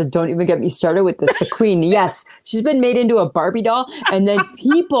 Samantha, don't even get me started with this. The Queen, yes, she's been made into a Barbie doll, and then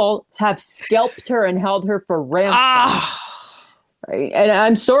people have scalped her and held her for ransom. Right? And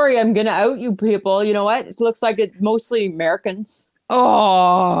I'm sorry, I'm going to out you people. You know what? It looks like it's mostly Americans.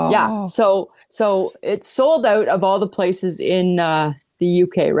 Oh. Yeah. So it's sold out of all the places in the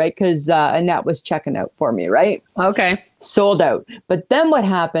UK, right? Because Annette was checking out for me, right? Okay. Sold out. But then what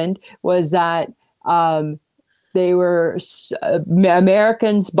happened was that Americans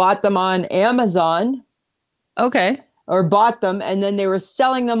bought them on Amazon. Okay. Or bought them, and then they were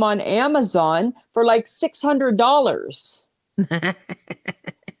selling them on Amazon for like $600.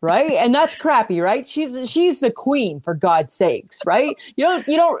 Right? And that's crappy, right? She's the queen, for God's sakes, right? You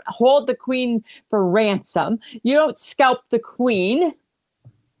don't hold the queen for ransom. You don't scalp the queen.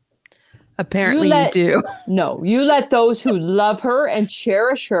 Apparently you do. No, you let those who love her and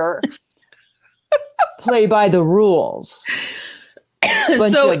cherish her play by the rules.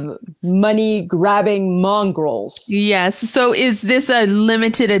 Bunch of money grabbing mongrels. Yes. So is this a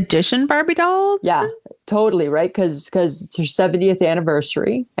limited edition Barbie doll? Yeah, totally. Right. Because it's her 70th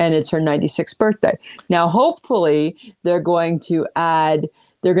anniversary and it's her 96th birthday. Now, hopefully they're going to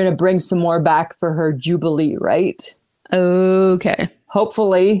bring some more back for her Jubilee. Right. Okay.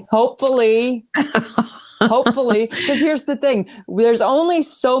 Hopefully. Because here's the thing. There's only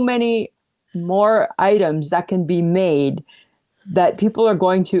so many more items that can be made that people are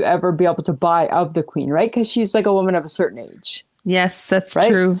going to ever be able to buy of the Queen, right? Because she's like a woman of a certain age. Yes, that's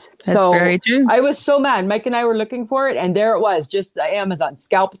true. That's very true. I was so mad. Mike and I were looking for it, and there it was, just Amazon.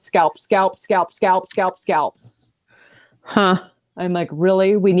 Scalp. Huh. I'm like,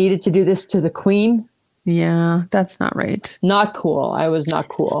 really? We needed to do this to the Queen? Yeah, that's not right. Not cool. I was not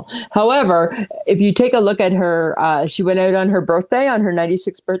cool. However, if you take a look at her, she went out on her birthday, on her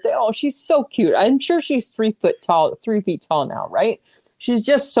 96th birthday. Oh, she's so cute. I'm sure she's 3 feet tall now, right? She's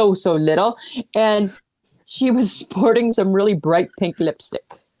just so little. And she was sporting some really bright pink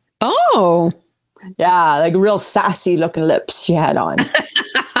lipstick. Oh. Yeah, like real sassy looking lips she had on.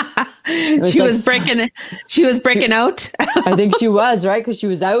 She was breaking out. I think she was, right? Because she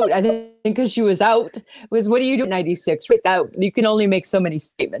was out. I think because she was out. Was, what do you do at 96? Right? That you can only make so many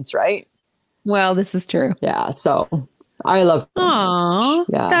statements, right? Well, this is true. Yeah. So I love her. Aww,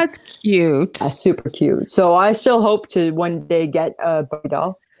 yeah. That's cute. Super cute. So I still hope to one day get a Barbie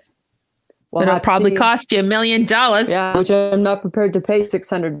doll. It'll probably cost you $1 million. Yeah, which I'm not prepared to pay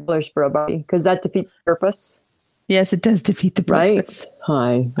 $600 for a Barbie, because that defeats the purpose. Yes, it does defeat the purpose.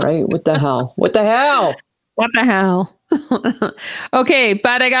 Right? Hi. Right? What the hell? What the hell? What the hell? Okay,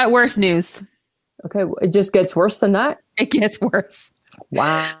 but I got worse news. Okay, it just gets worse than that? It gets worse.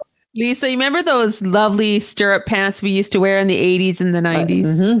 Wow. Lisa, you remember those lovely stirrup pants we used to wear in the 80s and the 90s?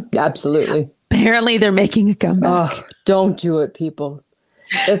 Mm-hmm. Absolutely. Apparently they're making a comeback. Oh, don't do it, people.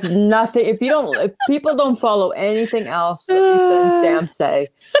 If people don't follow anything else that Lisa and Sam say,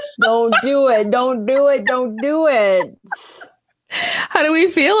 don't do it. How do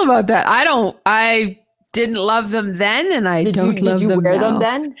we feel about that? I didn't love them then, and I don't love them now. Did you wear them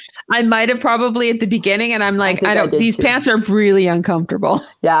then? I might have probably at the beginning, and I'm like, these pants are really uncomfortable.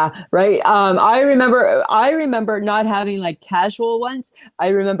 Yeah, right. I remember not having like casual ones. I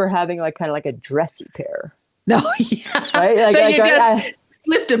remember having like kind of like a dressy pair. No, yeah. Right?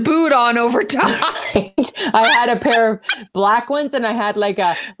 Slipped a boot on over top. I had a pair of black ones, and I had like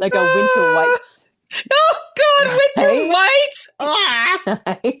a winter whites. Oh God, winter white!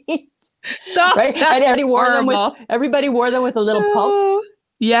 Right? Right? And everybody wore them with a little pump.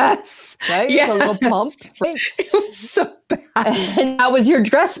 Yes. Right? Yes. With a little pump. Right? It was so bad. And that was your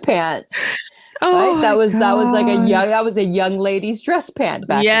dress pants. Oh, right? That was a young lady's dress pant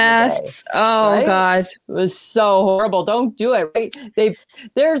back in the day. Oh right? God. It was so horrible. Don't do it. Right? They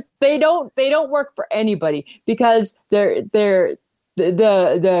don't work for anybody, because the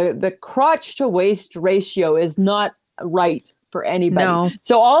crotch to waist ratio is not right for anybody. No.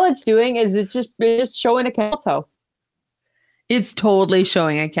 So all it's doing is it's just showing a camel toe. It's totally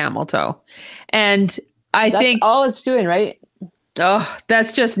showing a camel toe. And I think all it's doing, right? Oh,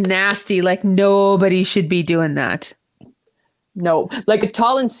 that's just nasty. Like nobody should be doing that. No, like a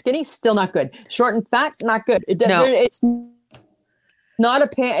tall and skinny, still not good. Short and fat, not good. It's not a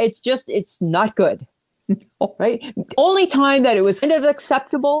pant. It's not good. No. Right? Only time that it was kind of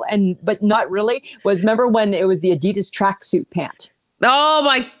acceptable but not really was, remember when it was the Adidas tracksuit pant? Oh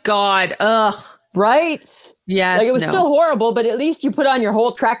my God. Ugh. Right? Yes. Like it was still horrible, but at least you put on your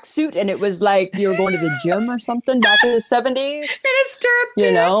whole tracksuit and it was like you were going to the gym or something back in the 70s. In a stirrup pant.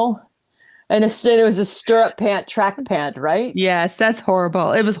 You know? And it was a stirrup pant, track pant, right? Yes, that's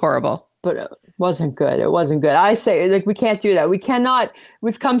horrible. It was horrible. But it wasn't good. It wasn't good. I say, like, we can't do that. We cannot.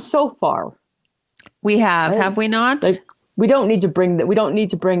 We've come so far. We have. Right? Have we not? Like, we don't need to bring that. We don't need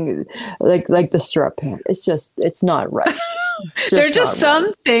to bring like the stirrup pant. It's not right. There are just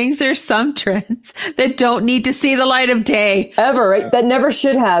some things, there's some trends that don't need to see the light of day. Ever, right? That never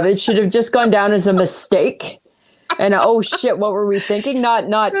should have. It should have just gone down as a mistake. And oh shit, what were we thinking? Not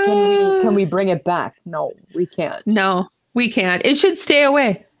can we bring it back? No, we can't. No, we can't. It should stay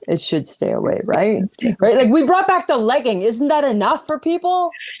away. It should stay away, right? Right? Like we brought back the legging. Isn't that enough for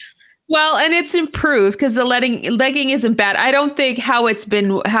people? Well, and it's improved because the legging isn't bad. I don't think how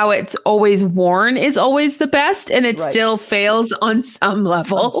it's always worn is always the best, and it still fails on some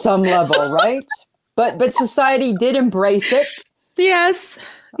level. On some level, right? But society did embrace it. Yes.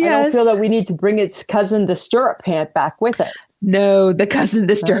 I don't feel that we need to bring its cousin, the stirrup pant, back with it. No, the cousin,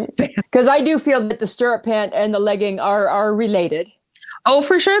 the stirrup pant. Because I do feel that the stirrup pant and the legging are related. Oh,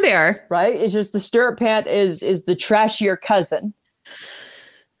 for sure they are. Right? It's just the stirrup pant is the trashier cousin.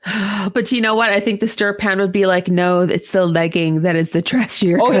 But you know what? I think the stirrup pant would be like, no, it's the legging that is the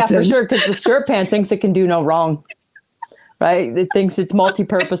trashier cousin. Oh, yeah, for sure. Because the stirrup pant thinks it can do no wrong. Right? It thinks it's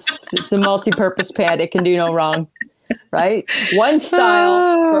multi-purpose. It's a multi-purpose pant. It can do no wrong. Right? One style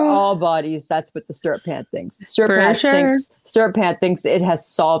for all bodies. That's what the stirrup pant thinks. The stirrup pant thinks it has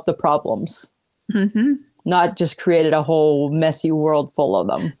solved the problems. Mm-hmm. Not just created a whole messy world full of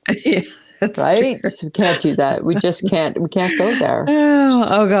them. Yeah, that's right? True. We can't do that. We just can't. We can't go there.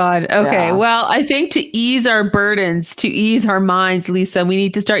 Oh God. Okay. Yeah. Well, I think to ease our burdens, to ease our minds, Lisa, we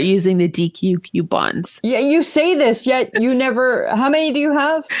need to start using the DQ coupons. Yeah, you say this, yet you never. How many do you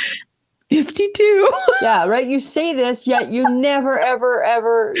have? 52. Yeah, right. You say this, yet you never,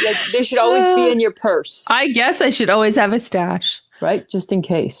 ever. Like, they should always be in your purse. I guess I should always have a stash. Right, just in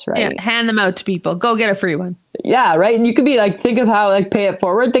case, right? Yeah, hand them out to people. Go get a free one. Yeah, right. And you could be like, think of how, like, pay it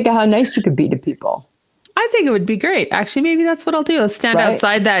forward. Think of how nice you could be to people. I think it would be great. Actually, maybe that's what I'll do. Let's stand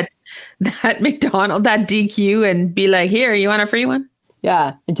outside that McDonald's, that DQ, and be like, here, you want a free one?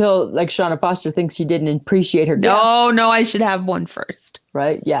 Yeah, until like Shauna Foster thinks she didn't appreciate her gift. No, I should have one first.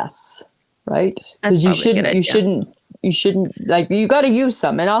 Right? Yes. Right? Because you shouldn't, like, you got to use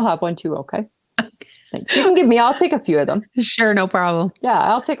some, and I'll have one too. Okay. Thanks. You can give me. I'll take a few of them. Sure, no problem. Yeah,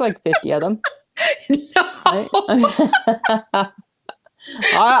 I'll take like 50 of them. No. Right?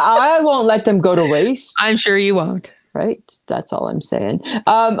 I won't let them go to waste. I'm sure you won't. Right. That's all I'm saying.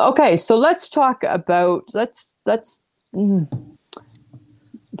 Okay, so let's talk about that's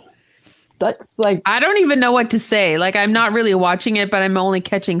like, I don't even know what to say. Like, I'm not really watching it, but I'm only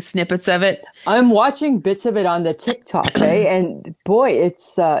catching snippets of it. I'm watching bits of it on the TikTok, and boy,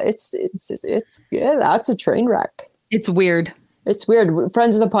 it's that's a train wreck. It's weird. It's weird.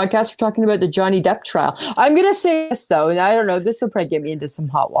 Friends of the podcast are talking about the Johnny Depp trial. I'm going to say this, though, and I don't know, this will probably get me into some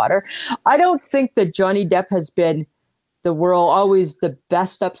hot water. I don't think that Johnny Depp has been the world always the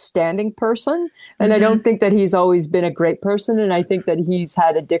best upstanding person. And I don't think that he's always been a great person. And I think that he's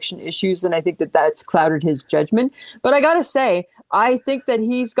had addiction issues. And I think that that's clouded his judgment. But I got to say, I think that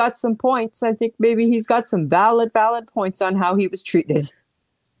he's got some points. I think maybe he's got some valid points on how he was treated.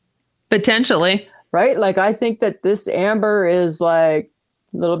 Potentially. Right? Like, I think that this Amber is like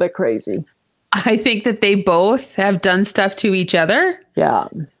a little bit crazy. I think that they both have done stuff to each other. Yeah.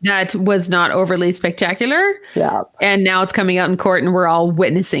 That was not overly spectacular. Yeah. And now it's coming out in court and we're all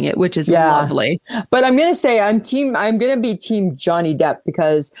witnessing it, which is lovely. But I'm going to say I'm going to be team Johnny Depp,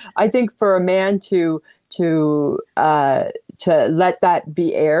 because I think for a man to let that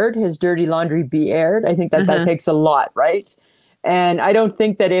be aired, his dirty laundry be aired, I think that that takes a lot, right? And I don't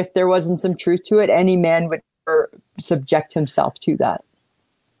think that if there wasn't some truth to it, any man would ever subject himself to that.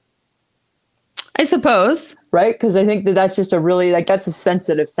 I suppose. Right? Because I think that that's just a really, like, that's a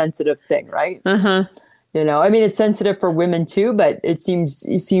sensitive thing, right? Uh-huh. You know, I mean, it's sensitive for women too, but it seems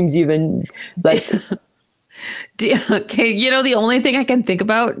even like. Okay, you know, the only thing I can think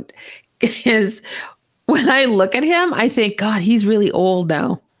about is when I look at him, I think, God, he's really old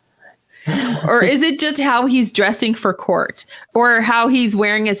now. Or is it just how he's dressing for court, or how he's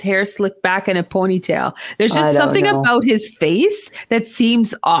wearing his hair slicked back in a ponytail? There's just something about his face that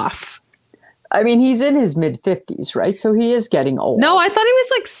seems off. I mean, he's in his mid-50s, right? So he is getting old. No, I thought he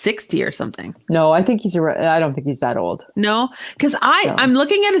was like 60 or something. No, I think I don't think he's that old. No, because I'm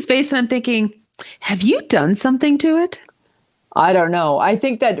looking at his face and I'm thinking, Have you done something to it? I don't know. I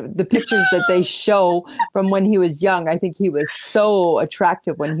think that the pictures that they show from when he was young, I think he was so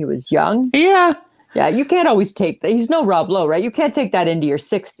attractive when he was young. Yeah. Yeah, you can't always take that. He's no Rob Lowe, right? You can't take that into your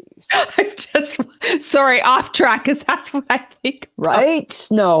 60s. I'm just sorry, off track, because that's what I think. Right?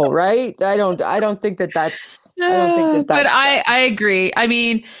 No, right? I don't think that that's. But I agree. I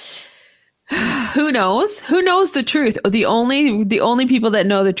mean, who knows? Who knows the truth? The only people that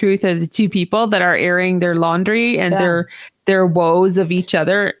know the truth are the two people that are airing their laundry and their woes of each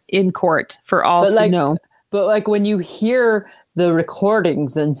other in court for all to know. But like when you hear the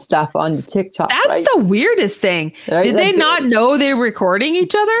recordings and stuff on the TikTok. That's the weirdest thing. Right? Did they not know they're recording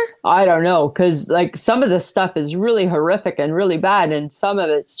each other? I don't know. Because like some of the stuff is really horrific and really bad. And some of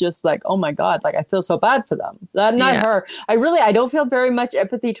it's just like, oh my God, like I feel so bad for them. Not her. I don't feel very much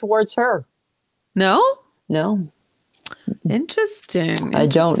empathy towards her. No? No. Interesting. I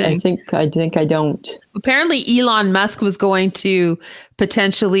don't. I think I don't. Apparently Elon Musk was going to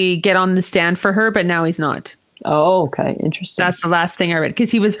potentially get on the stand for her, but now he's not. Oh, okay. Interesting. That's the last thing I read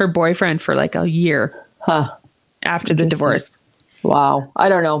because he was her boyfriend for like a year after the divorce. Wow. I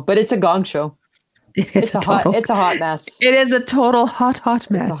don't know, but it's a gong show. It's a hot mess. It is a total hot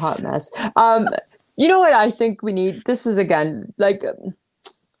mess. It's a hot mess. You know what I think we need? This is again, like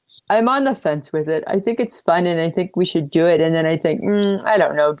I'm on the fence with it. I think it's fun and I think we should do it. And then I think, I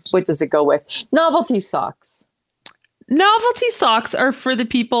don't know. What does it go with? Novelty socks. Novelty socks are for the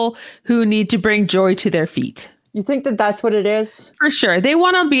people who need to bring joy to their feet. You think that that's what it is? For sure. They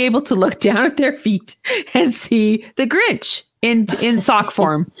want to be able to look down at their feet and see the Grinch in sock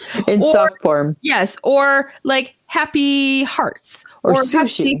form. Sock form. Yes. Or like happy hearts. Or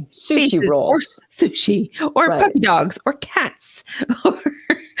sushi. Sushi rolls. Or sushi. Or puppy dogs. Or cats. Or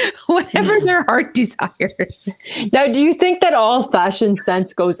whatever their heart desires. Now, do you think that all fashion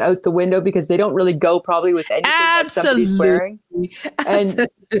sense goes out the window because they don't really go probably with anything that somebody's wearing? And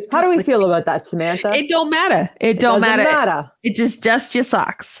how do we feel about that, Samantha? It don't matter. It doesn't matter. It's just your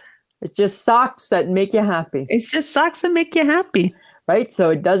socks. It's just socks that make you happy. It's just socks that make you happy. Right? So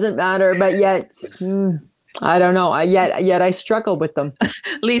it doesn't matter, but yet... I don't know. Yet I struggle with them.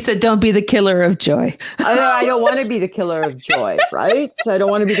 Lisa, don't be the killer of joy. I don't want to be the killer of joy, right? I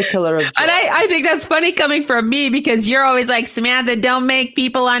don't want to be the killer of joy. And I think that's funny coming from me because you're always like, Samantha, don't make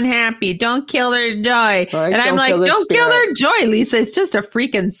people unhappy. Don't kill their joy. Right? And I'm like, don't kill their joy, Lisa. It's just a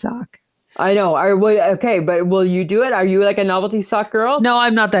freaking sock. I know. Okay, but will you do it? Are you like a novelty sock girl? No,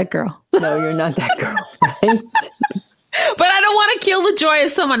 I'm not that girl. No, you're not that girl, right? But I don't want to kill the joy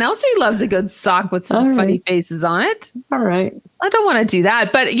of someone else who loves a good sock with some funny faces on it. All right. I don't want to do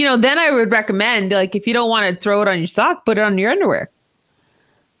that. But, then I would recommend, like, if you don't want to throw it on your sock, put it on your underwear.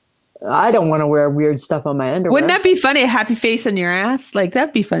 I don't want to wear weird stuff on my underwear. Wouldn't that be funny? A happy face on your ass? Like,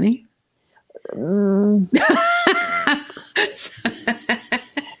 that'd be funny.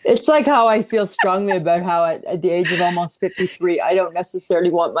 It's like how I feel strongly about how at the age of almost 53, I don't necessarily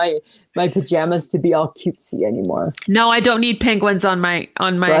want my pajamas to be all cutesy anymore. No, I don't need penguins on my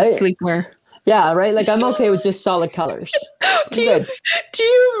sleepwear. Yeah, right. Like I'm okay with just solid colors. Do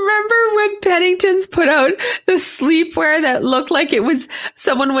you remember when Pennington's put out the sleepwear that looked like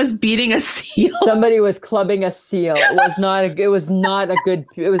someone was beating a seal? Somebody was clubbing a seal. It was not a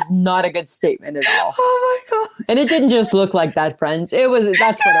good statement at all. Oh my God. And it didn't just look like that, friends. That's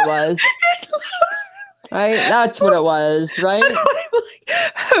what it was. Right? That's what it was, right?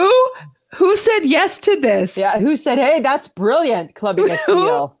 Who said yes to this? Yeah, who said, "Hey, that's brilliant, clubbing a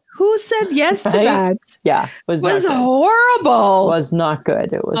seal." Who said yes to that? Yeah, it was horrible. It was not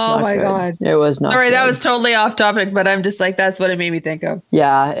good. It was not good. Oh my God. It was not Sorry, good. That was totally off topic, but I'm just like, that's what it made me think of.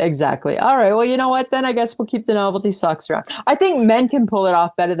 Yeah, exactly. All right. Well, you know what? Then I guess we'll keep the novelty socks around. I think men can pull it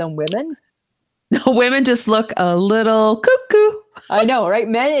off better than women. No, women just look a little cuckoo. I know, right?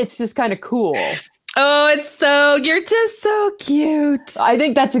 Men, it's just kind of cool. Oh, you're just so cute. I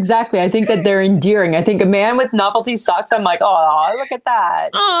think I think that they're endearing. I think a man with novelty socks, I'm like, oh, look at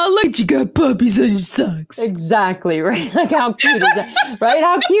that. Oh, look, you got puppies on your socks. Exactly, right? Like how cute is that? Right?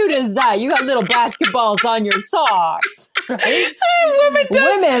 How cute is that? You got little basketballs on your socks, right?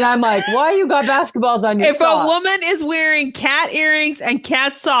 Women, I'm like, why you got basketballs on your socks? If a woman is wearing cat earrings and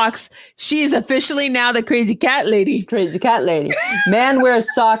cat socks, she is officially now the crazy cat lady. Crazy cat lady. Man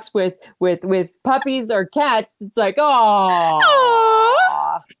wears socks with puppies or cats. It's like,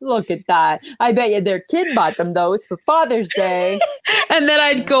 oh, look at that. I bet you their kid bought them those for Father's Day. And then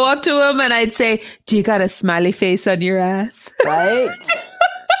I'd go up to him and I'd say, do you got a smiley face on your ass? Right?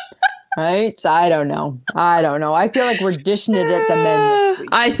 Right? I don't know. I feel like we're dishing it at the men this week.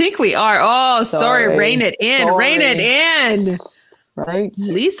 I think we are. Oh, sorry. Rein it in. Rein it in. Right?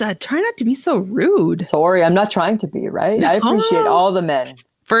 Lisa, try not to be so rude. Sorry, I'm not trying to be, right? I appreciate all the men.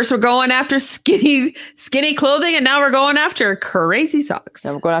 First, we're going after skinny clothing, and now we're going after crazy socks.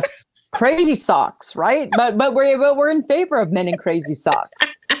 Now we're going after crazy socks, right? But we're in favor of men in crazy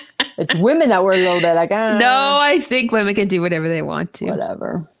socks. It's women that we're a little bit like, No, I think women can do whatever they want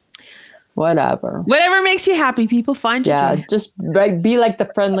to. Whatever makes you happy. People find you. Yeah, just be like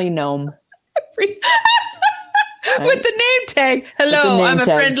the friendly gnome. Right? With the name tag. Hello, I'm a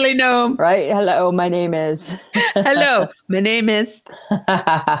friendly gnome. Right? Hello, my name is. Hello, my name is.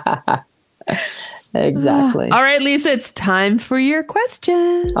 Exactly. All right, Lisa, it's time for your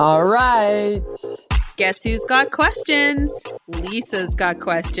questions. All right. Guess who's got questions? Lisa's got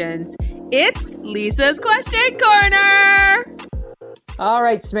questions. It's Lisa's Question Corner. All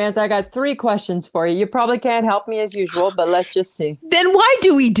right, Samantha, I got 3 questions for you. You probably can't help me as usual, but let's just see. Then why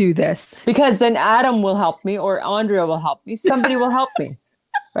do we do this? Because then Adam will help me or Andrea will help me. Somebody will help me.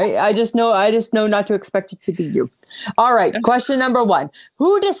 Right? I just know not to expect it to be you. All right. Question number 1.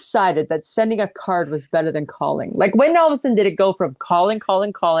 Who decided that sending a card was better than calling? Like when all of a sudden did it go from calling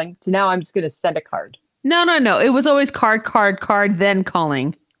to now I'm just going to send a card? No. It was always card, then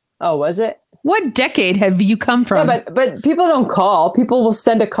calling. Oh, was it? What decade have you come from? Yeah, but people don't call. People will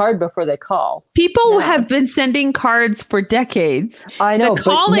send a card before they call. People have been sending cards for decades. I know,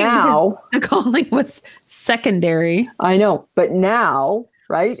 the calling was secondary. I know, but now,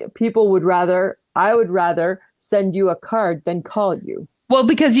 right? I would rather send you a card than call you. Well,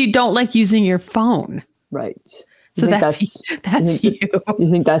 because you don't like using your phone. Right. So that's you.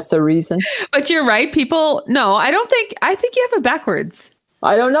 You think that's the reason? But you're right. I think you have it backwards.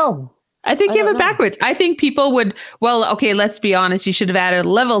 I don't know. I think you have it backwards. I think people would, let's be honest. You should have added a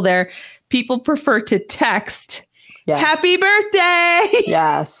level there. People prefer to text, happy birthday.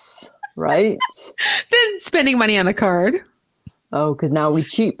 Yes. Right. Than spending money on a card. Oh, because now we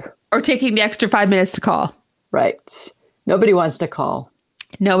cheap. Or taking the extra 5 minutes to call. Right. Nobody wants to call.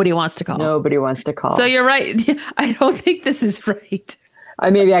 Nobody wants to call. So you're right. I don't think this is right.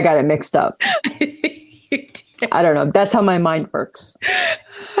 Maybe I got it mixed up. I don't know. That's how my mind works.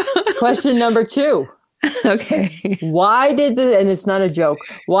 Question number 2. Okay. And it's not a joke,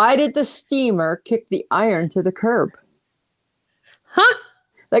 why did the steamer kick the iron to the curb? Huh?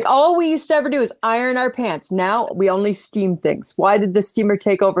 Like all we used to ever do is iron our pants. Now we only steam things. Why did the steamer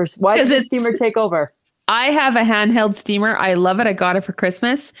take over? I have a handheld steamer. I love it. I got it for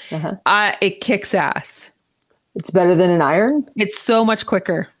Christmas. It kicks ass. It's better than an iron? It's so much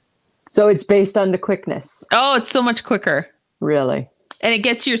quicker. So it's based on the quickness. Oh, it's so much quicker. Really? And it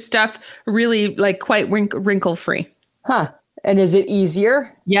gets your stuff really quite wrinkle free. Huh. And is it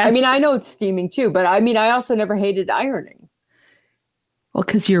easier? Yes. I mean, I know it's steaming too, but I also never hated ironing. Well,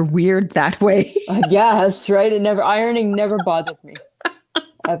 because you're weird that way. I guess, right? Ironing never bothered me.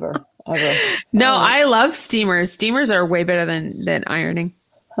 Ever. No, I love steamers. Steamers are way better than ironing.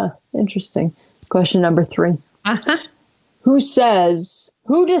 Huh. Interesting. Question number 3.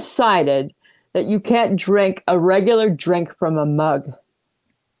 Who decided that you can't drink a regular drink from a mug?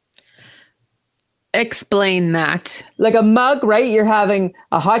 Explain that. Like a mug, right? You're having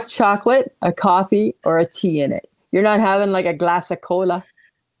a hot chocolate, a coffee, or a tea in it. You're not having like a glass of cola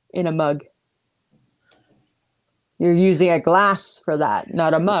in a mug. You're using a glass for that,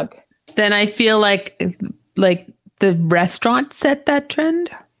 not a mug. Then I feel like the restaurant set that trend.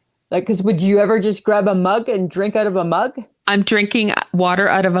 Because would you ever just grab a mug and drink out of a mug? I'm drinking water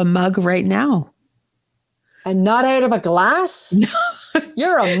out of a mug right now. And not out of a glass? No.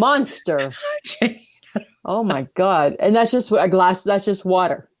 You're a monster. Oh my God. And that's just a glass. That's just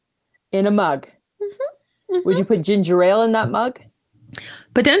water in a mug. Mm-hmm. Would you put ginger ale in that mug?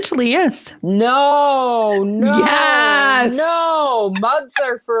 Potentially, yes. No. Yes. No. Mugs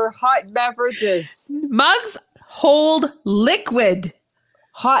are for hot beverages. Mugs hold liquid.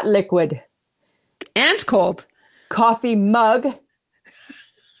 Hot liquid. And cold. Coffee mug.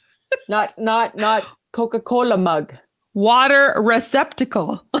 Not Coca-Cola mug. Water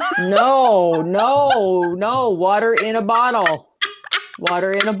receptacle. No. Water in a bottle.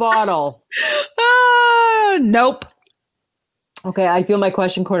 Nope. Okay, I feel my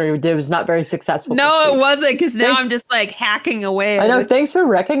question corner was not very successful. No, it wasn't, because now I'm just hacking away. I know. Thanks for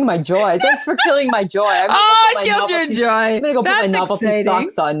wrecking my joy. Thanks for killing my joy. I killed your joy. I'm going to go put my novelty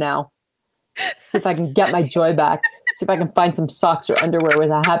socks on now. See if I can get my joy back. See if I can find some socks or underwear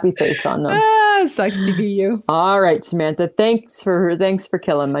with a happy face on them. Sucks to be you. All right, Samantha. Thanks for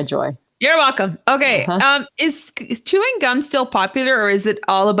killing my joy. You're welcome. Okay. Is chewing gum still popular, or is it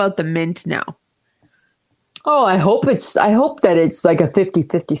all about the mint now? Oh, I hope that it's like a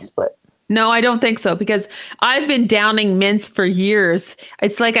 50-50 split. No, I don't think so, because I've been downing mints for years.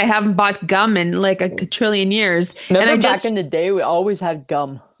 It's like I haven't bought gum in like a quadrillion years. Remember back in the day, we always had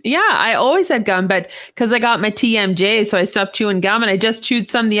gum. Yeah, I always had gum, but because I got my TMJ, so I stopped chewing gum, and I just chewed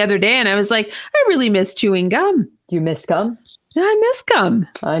some the other day, and I was like, I really miss chewing gum. Do you miss gum? Yeah, I miss gum.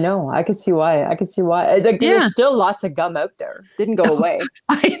 I know. I can see why. Like, there's still lots of gum out there. Didn't go away.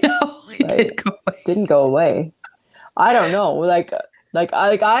 I know. It didn't go away. Didn't go away. I don't know. Like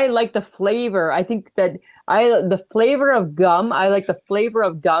I like the flavor. I think that the flavor of gum. I like the flavor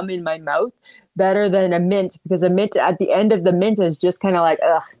of gum in my mouth better than a mint, because a mint at the end of the mint is just kind of like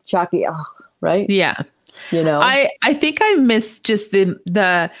chalky, right? Yeah. You know. I think I miss just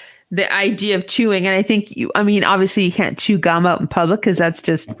the idea of chewing, and I think obviously you can't chew gum out in public because that's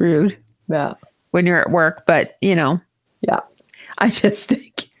just rude. Yeah. When you're at work, but Yeah. I just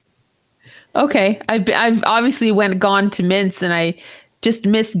think. Okay, I've obviously gone to mints, and I just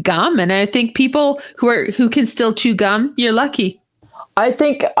miss gum, and I think people who can still chew gum, you're lucky. I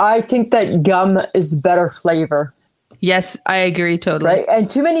think that gum is better flavor. Yes, I agree totally. Right, and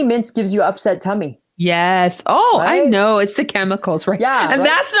too many mints gives you upset tummy. Yes. Oh, right? I know, it's the chemicals, right? Yeah, and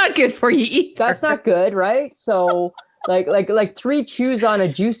that's not good for you either. That's not good, right? So. Like 3 chews on a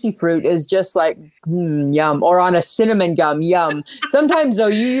juicy fruit is just like yum, or on a cinnamon gum, yum. Sometimes though,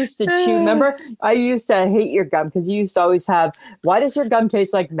 you used to chew. Remember, I used to hate your gum because you used to always have. Why does your gum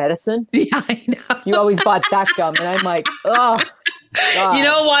taste like medicine? Yeah, I know. You always bought that gum, and I'm like, oh. God. You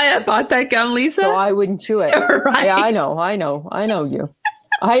know why I bought that gum, Lisa? So I wouldn't chew it. Right. Yeah, I know you.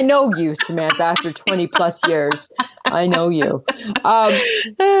 I know you, Samantha, after 20 plus years. I know you.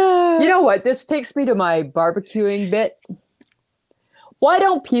 You know what? This takes me to my barbecuing bit. Why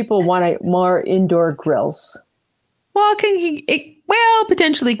don't people want more indoor grills? Well,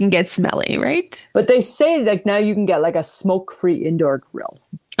 potentially can get smelly, right? But they say like now you can get like a smoke-free indoor grill.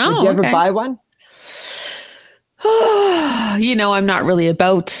 Oh, Would you ever buy one? I'm not really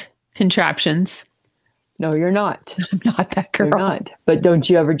about contraptions. No, you're not. I'm not that girl. You're not. But don't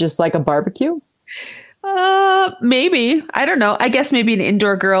you ever just like a barbecue? Maybe. I don't know. I guess maybe an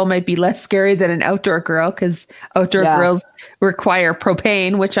indoor grill might be less scary than an outdoor grill, because outdoor grills require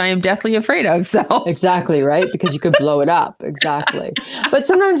propane, which I am deathly afraid of. So exactly, right? Because you could blow it up. Exactly. But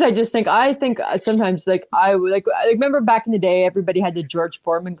sometimes I think sometimes I remember back in the day, everybody had the George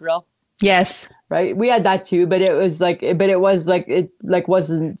Foreman grill. Yes. Right. We had that too, but it was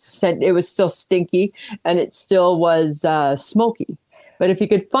wasn't scent. It was still stinky, and it still was smoky. But if you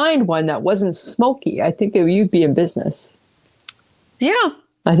could find one that wasn't smoky, I think you'd be in business. Yeah.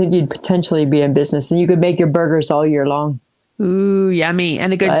 I think you'd potentially be in business, and you could make your burgers all year long. Ooh, yummy.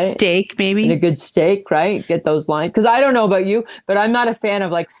 And a good steak, maybe. And a good steak, right? Get those lines. Because I don't know about you, but I'm not a fan of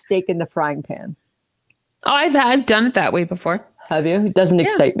like steak in the frying pan. Oh, I've done it that way before. Have you? It doesn't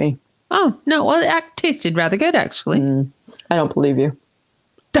excite me. Oh, no. Well, it tasted rather good, actually. I don't believe you.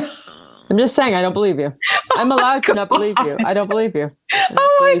 I'm just saying, I don't believe you. I'm allowed to not believe you. I don't believe you.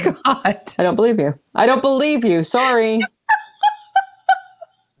 My God. I don't believe you. I don't believe you. Sorry.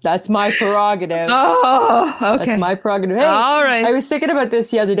 That's my prerogative. Oh, okay. That's my prerogative. Hey, all right. I was thinking about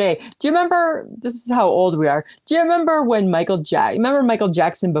this the other day. Do you remember, this is how old we are. Do you remember when Michael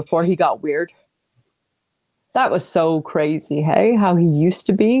Jackson before he got weird? That was so crazy, hey? How he used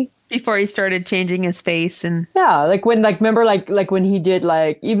to be. Before he started changing his face and remember when he did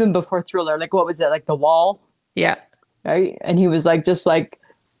even before Thriller, what was it, like The Wall? Yeah. Right? And he was just like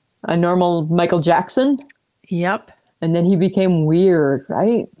a normal Michael Jackson. Yep. And then he became weird,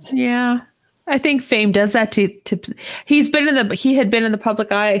 right? Yeah. I think fame does that to he had been in the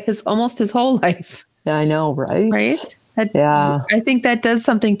public eye almost his whole life. Yeah, I know, right? Right? Yeah. I think that does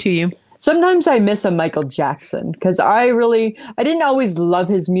something to you. Sometimes I miss a Michael Jackson because I didn't always love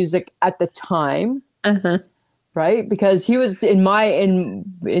his music at the time, right? Because he was in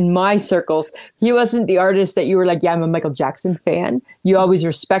my circles, he wasn't the artist that you were like, yeah, I'm a Michael Jackson fan. You always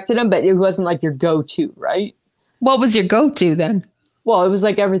respected him, but it wasn't like your go-to, right? What was your go-to then? Well, it was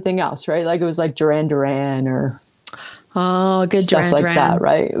like everything else, right? Like it was like Duran Duran or good stuff like that,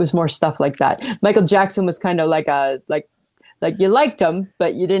 right? It was more stuff like that. Michael Jackson was kind of like you liked him,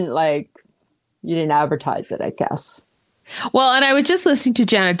 but you didn't advertise it, I guess. Well, and I was just listening to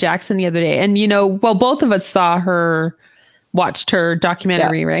Janet Jackson the other day, and both of us watched her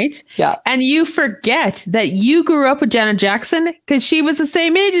documentary, right? Yeah. And you forget that you grew up with Janet Jackson because she was the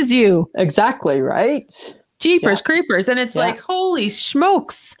same age as you. Exactly, right? Jeepers creepers. And it's like, holy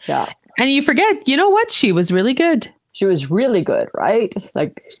smokes. Yeah. And you forget, you know what? She was really good. She was really good, right?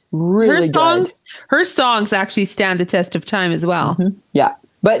 Like really good. Her songs actually stand the test of time as well. Mm-hmm. Yeah.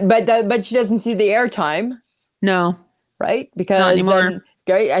 But she doesn't see the airtime. No. Right? Because not anymore.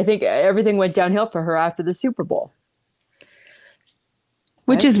 right? I think everything went downhill for her after the Super Bowl.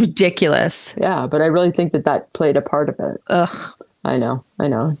 Which is ridiculous. Yeah, but I really think that played a part of it. Ugh. I know.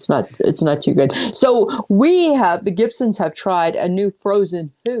 It's not too good. So the Gibsons have tried a new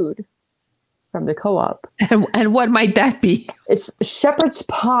frozen food from the co-op. And what might that be? It's shepherd's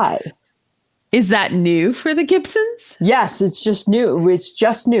pie. Is that new for the Gibsons? Yes, it's just new. It's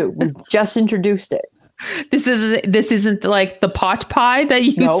just new. We've just introduced it. This isn't like the pot pie that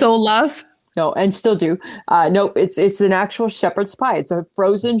you so love? No, and still do. No, it's an actual shepherd's pie. It's a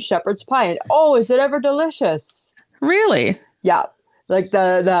frozen shepherd's pie. And oh, is it ever delicious? Really? Yeah. Like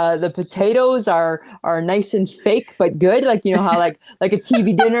the potatoes are nice and fake but good. Like you know how like a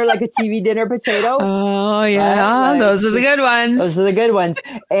TV dinner potato. Oh yeah, like, those are the good ones. Those are the good ones.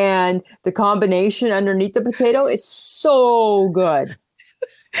 And the combination underneath the potato is so good.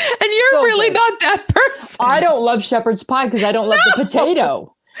 And you're so really good. Not that person. I don't love shepherd's pie because I don't love the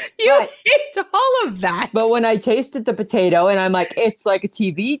potato. You hate all of that. But when I tasted the potato and I'm like, it's like a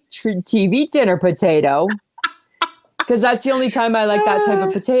TV dinner potato. Because that's the only time I like that type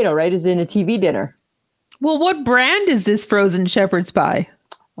of potato, right? Is in a TV dinner. Well, what brand is this frozen shepherd's pie?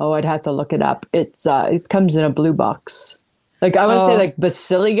 Oh, I'd have to look it up. It comes in a blue box. Like I want to say like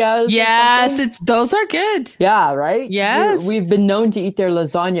Basiligas. Yes, those are good. Yeah, right? Yes. We've been known to eat their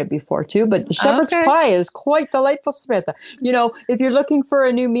lasagna before too, but the shepherd's pie is quite delightful, Samantha. You know, if you're looking for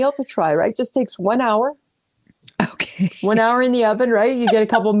a new meal to try, right? Just takes 1 hour. Okay. 1 hour in the oven, right? You get a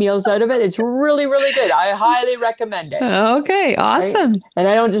couple meals out of it. It's really, really good. I highly recommend it. Okay, awesome. Right? And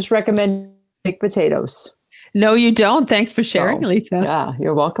I don't just recommend baked potatoes. No, you don't. Thanks for sharing, Lisa. Yeah,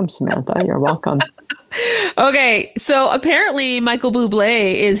 you're welcome, Samantha. You're welcome. Okay, so apparently Michael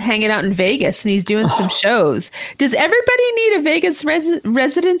Bublé is hanging out in Vegas and he's doing some shows. Does everybody need a Vegas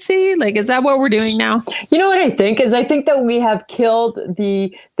residency? Like, is that what we're doing now? You know what I think is? I think that we have killed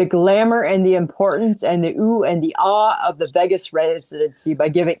the glamour and the importance and the ooh and the ah of the Vegas residency by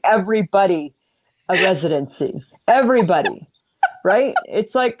giving everybody a residency. Everybody. Right?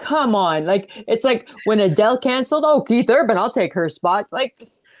 It's like, come on. Like, it's like when Adele canceled, oh, Keith Urban, I'll take her spot. Like,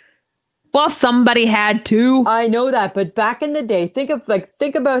 well, somebody had to. I know that, but back in the day, think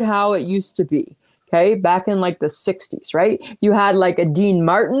about how it used to be. Okay, back in like the 60s, right? You had like a Dean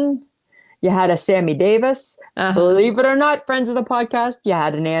Martin, you had a Sammy Davis. Believe it or not, friends of the podcast, you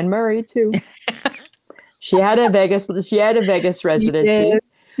had an Anne Murray too. She had a Vegas residency.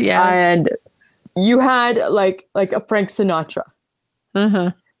 Yeah. And you had like a Frank Sinatra.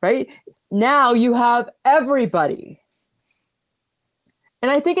 Right? Now you have everybody. And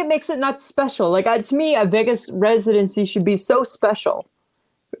I think it makes it not special. Like to me, a Vegas residency should be so special.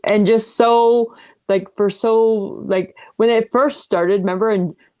 And just so when it first started, remember,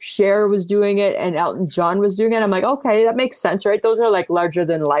 and Cher was doing it and Elton John was doing it. I'm like, okay, that makes sense, right? Those are like larger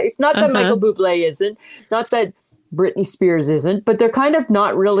than life. Not that Michael Bublé isn't, not that Britney Spears isn't, but they're kind of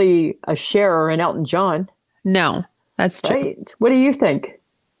not really a Cher or an Elton John. No, that's true. Right? What do you think?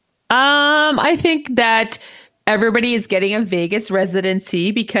 I think that everybody is getting a Vegas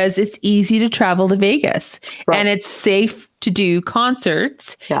residency because it's easy to travel to Vegas and it's safe to do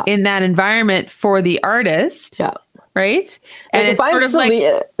concerts in that environment for the artist. Yeah. Right. And if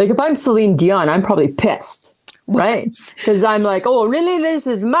I'm Celine Dion, I'm probably pissed. Right. Because I'm like, oh, really? This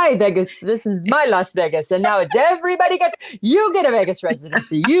is my Vegas. This is my Las Vegas. And now it's everybody you get a Vegas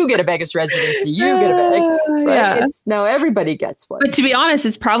residency. You get a Vegas residency. You get a Vegas. Right? Yeah. Now everybody gets one. But to be honest,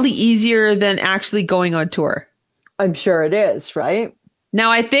 it's probably easier than actually going on tour. I'm sure it is. Right.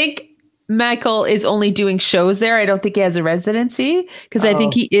 Now, I think Michael is only doing shows there. I don't think he has a residency because I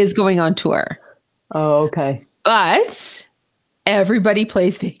think he is going on tour. Oh, okay. But everybody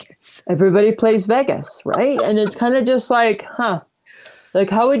plays Vegas. Everybody plays Vegas, right? And it's kind of just like, like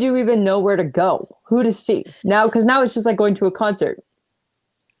how would you even know where to go? Who to see? Now, because now it's just like going to a concert.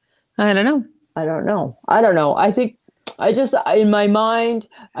 I don't know. I think in my mind,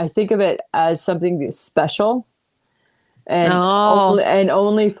 I think of it as something special and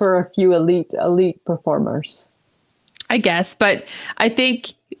only for a few elite performers. I guess, but I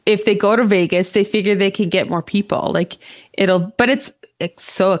think if they go to Vegas, they figure they can get more people. Like but it's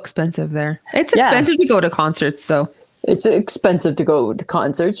so expensive there. It's expensive to go to concerts though. It's expensive to go to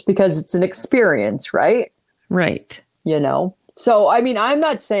concerts because it's an experience, right? Right. You know? So, I mean, I'm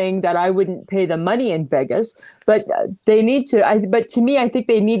not saying that I wouldn't pay the money in Vegas, but they need to, but to me, I think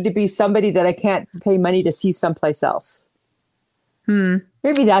they need to be somebody that I can't pay money to see someplace else.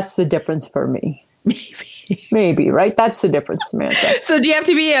 Maybe that's the difference for me. Maybe, right? That's the difference, Samantha. So do you have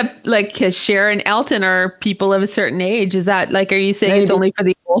to be a Cher and Elton are people of a certain age? Is that like, are you saying it's only for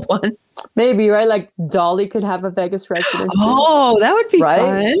the old ones? Maybe, right? Like Dolly could have a Vegas residency. Oh, that would be right?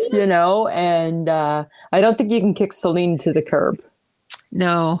 fun. You know, and I don't think you can kick Celine to the curb.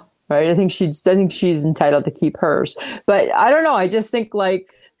 No. Right? I think she's entitled to keep hers. But I don't know. I just think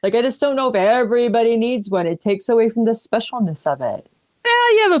like I just don't know if everybody needs one. It takes away from the specialness of it.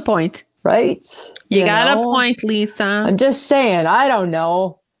 Yeah, you have a point. Right? You got a point, Lisa. I'm just saying, I don't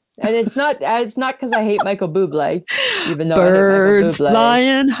know. And it's not because I hate Michael Bublé, even though Birds I hate Michael Bublé.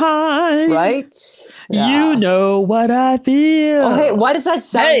 flying high. Right? Yeah. You know what I feel. Oh, hey, why does that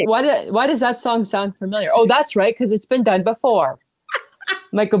sound? Hey. Why does that song sound familiar? Oh, that's right, because it's been done before.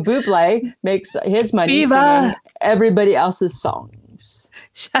 Michael Bublé makes his money singing everybody else's songs.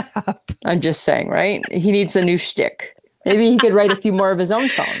 Shut up. I'm just saying, right? He needs a new shtick. Maybe he could write a few more of his own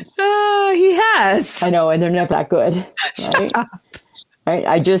songs. He has. I know, and they're not that good. Right? Shut up. Right?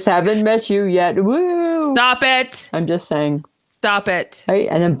 I just haven't met you yet. Woo! Stop it. I'm just saying. Stop it. Right?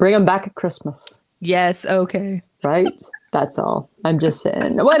 And then bring them back at Christmas. Yes, okay. Right? That's all. I'm just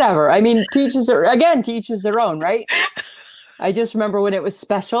saying. Whatever. I mean, teaches their own, right? I just remember when it was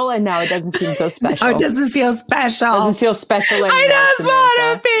special, and now it doesn't seem so special. No, it doesn't feel special. It doesn't feel special anymore. I just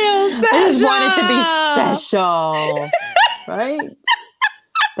want to feel special. I just want it to be special. Right?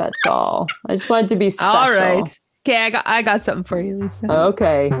 That's all. I just want it to be special. All right. Okay, I got something for you, Lisa.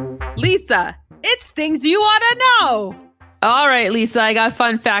 Okay. Lisa, it's things you want to know. All right, Lisa, I got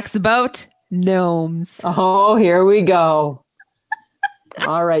fun facts about gnomes. Oh, here we go.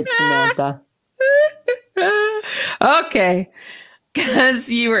 All right, Samantha. Okay. Because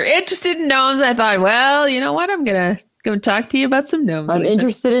you were interested in gnomes, I thought, well, you know what? I'm going to go talk to you about some gnomes. I'm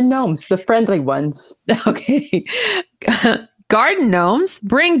interested in gnomes, the friendly ones. Okay. Garden gnomes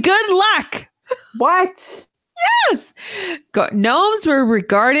bring good luck. What? Yes. Gnomes were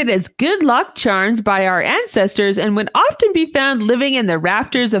regarded as good luck charms by our ancestors and would often be found living in the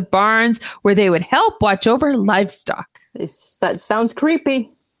rafters of barns where they would help watch over livestock. That sounds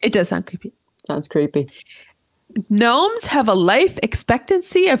creepy. It does sound creepy. Sounds creepy. Gnomes have a life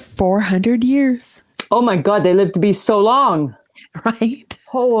expectancy of 400 years. Oh my God, they live to be so long. Right?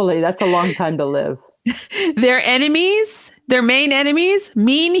 Holy, that's a long time to live. Their main enemies,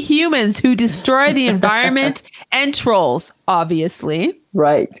 mean humans who destroy the environment and trolls, obviously.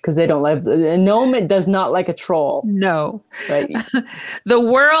 Right, because they don't like a gnome. Does not like a troll. No. Right. The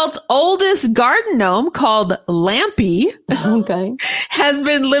world's oldest garden gnome, called Lampy, has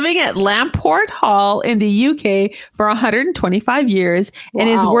been living at Lamport Hall in the UK for 125 years and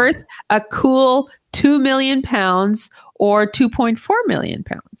is worth a cool £2 million or 2.4 million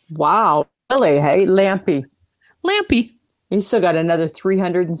pounds. Wow. Really? Hey, Lampy. Lampy. He's still got another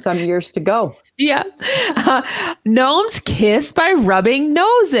 300 and some years to go. Yeah. Gnomes kiss by rubbing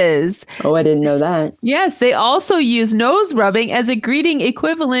noses. Oh, I didn't know that. Yes, they also use nose rubbing as a greeting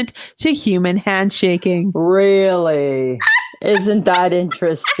equivalent to human handshaking. Really? Isn't that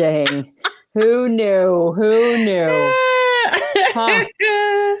interesting? Who knew? Huh.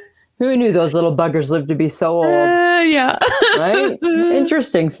 Who knew those little buggers lived to be so old? Yeah. Right?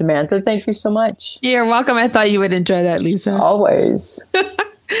 Interesting, Samantha. Thank you so much. You're welcome. I thought you would enjoy that, Lisa. Always.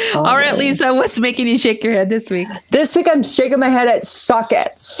 All right, Lisa, what's making you shake your head this week? This week I'm shaking my head at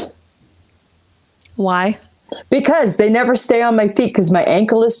sockets. Why? Because they never stay on my feet because my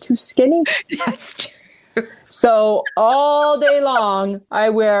ankle is too skinny. That's true. So all day long I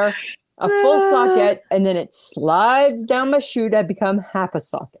wear a full socket and then it slides down my shoe to become half a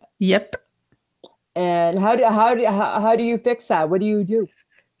socket. Yep. And how do you fix that? What do you do?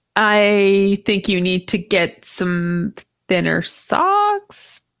 I think you need to get some thinner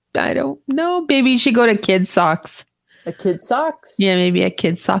socks. I don't know. Maybe you should go to kid socks. A kid socks? Yeah, maybe a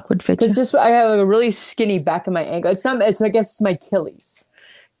kid sock would fit you. Because I have a really skinny back of my ankle. I guess it's my Achilles.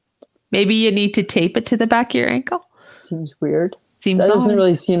 Maybe you need to tape it to the back of your ankle. Seems weird. That doesn't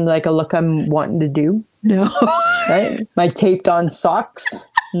really seem like a look I'm wanting to do. No. Right? My taped on socks.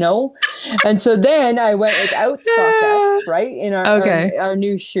 No. And so then I went without sockets, right? In our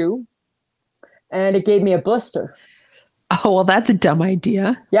new shoe. And it gave me a blister. Oh, well, that's a dumb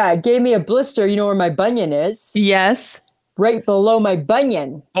idea. Yeah, it gave me a blister. You know where my bunion is? Yes. Right below my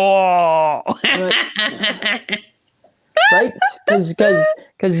bunion. Oh. Right?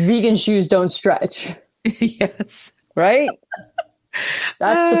 Because vegan shoes don't stretch. Yes. Right?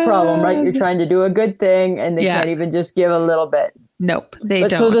 That's the problem, right? You're trying to do a good thing and they can't even just give a little bit. Nope, they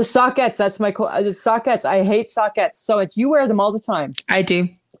don't. So the sockets, that's my sockets. I hate sockets so much. You wear them all the time. I do.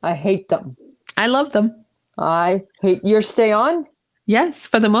 I hate them. I love them. I hate your stay on? Yes,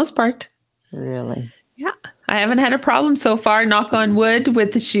 for the most part. Really? Yeah. I haven't had a problem so far, knock on wood,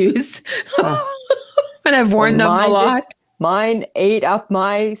 with the shoes. And I've worn them a lot. Mine ate up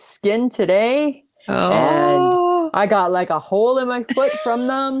my skin today. And I got like a hole in my foot from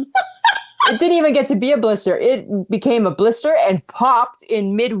them. It didn't even get to be a blister. It became a blister and popped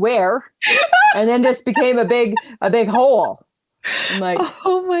in mid-wear and then just became a big hole. I'm like,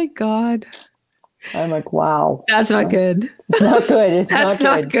 oh my God. I'm like, wow. That's not good. It's not good. It's That's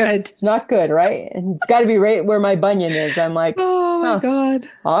not good. It's not good, right? And it's got to be right where my bunion is. I'm like, oh my God.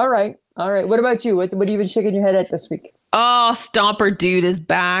 All right. What about you? What are you been shaking your head at this week? Oh, Stomper Dude is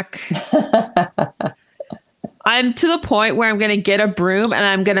back. I'm to the point where I'm going to get a broom and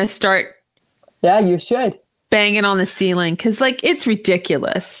I'm going to start. Yeah, you should. Banging on the ceiling because like it's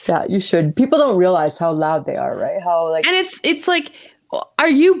ridiculous. Yeah, you should. People don't realize how loud they are, right? How like, and it's like, are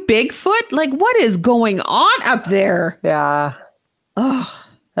you Bigfoot? Like, what is going on up there? Yeah. Oh,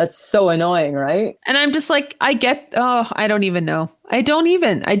 that's so annoying, right? And I'm just like, I don't even know. I don't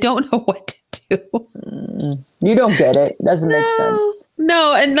know what to do. You don't get it. It doesn't make sense.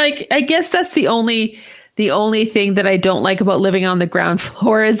 No, and like I guess that's the only thing that I don't like about living on the ground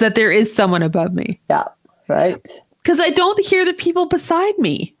floor is that there is someone above me. Yeah, right. Because I don't hear the people beside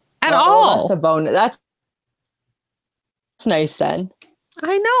me at all. That's a bonus. That's nice then.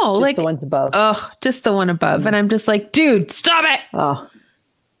 I know. Just like the ones above. Oh, just the one above. And I'm just like, dude, stop it. Oh.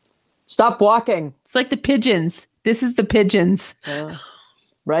 Stop walking. It's like the pigeons. This is the pigeons.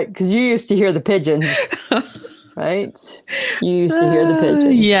 Right? Because you used to hear the pigeons. Right? You used to hear the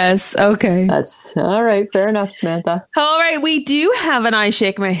pigeons. Yes. Okay. That's all right. Fair enough, Samantha. All right. We do have an I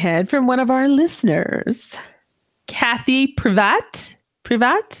Shake My Head from one of our listeners. Kathy Privat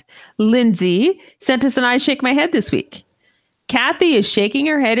Lindsay sent us an I Shake My Head this week. Kathy is shaking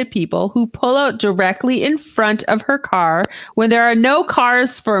her head at people who pull out directly in front of her car when there are no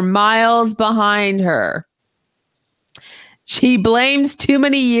cars for miles behind her. She blames too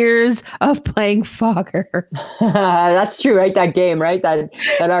many years of playing Fogger. That's true, right? That game, right? That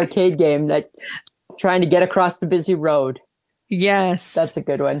arcade game, that trying to get across the busy road. Yes. That's a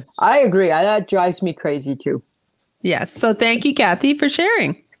good one. I agree. That drives me crazy too. Yes. So thank you, Kathy, for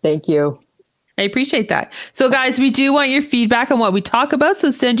sharing. Thank you. I appreciate that. So guys, we do want your feedback on what we talk about.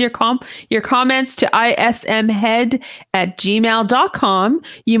 So send your comments to ismhead@gmail.com.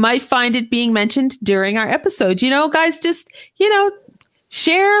 You might find it being mentioned during our episode. Guys, just,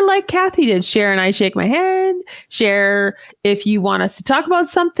 share like Kathy did. Share and I Shake My Head. Share if you want us to talk about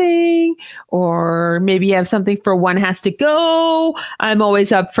something, or maybe you have something for One Has to Go. I'm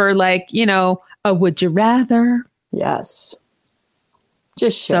always up for a would you rather. Yes.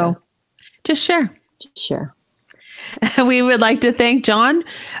 Just share. Just share. Share. We would like to thank John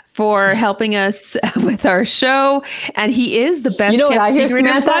for helping us with our show, and he is the best kept secret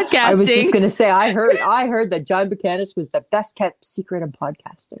in podcasting. I was just going to say, I heard that John Buchanan was the best kept secret in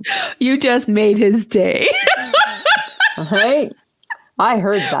podcasting. You just made his day. All right. I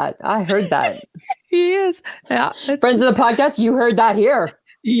heard that. He is. Yeah. Friends of the podcast, you heard that here.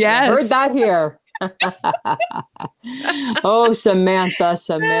 Yes. You heard that here. Oh, Samantha.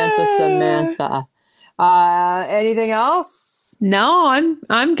 Anything else? No,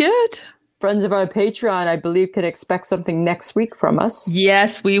 I'm good. Friends of our Patreon, I believe, can expect something next week from us.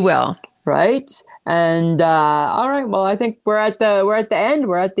 Yes, we will. Right. And all right. Well, I think we're at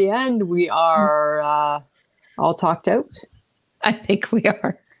the end. We are all talked out. I think we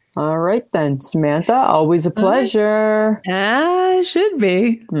are. All right then, Samantha. Always a pleasure. Should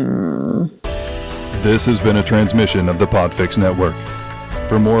be. This has been a transmission of the Podfix Network.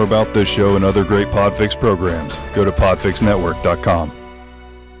 For more about this show and other great Podfix programs, go to podfixnetwork.com.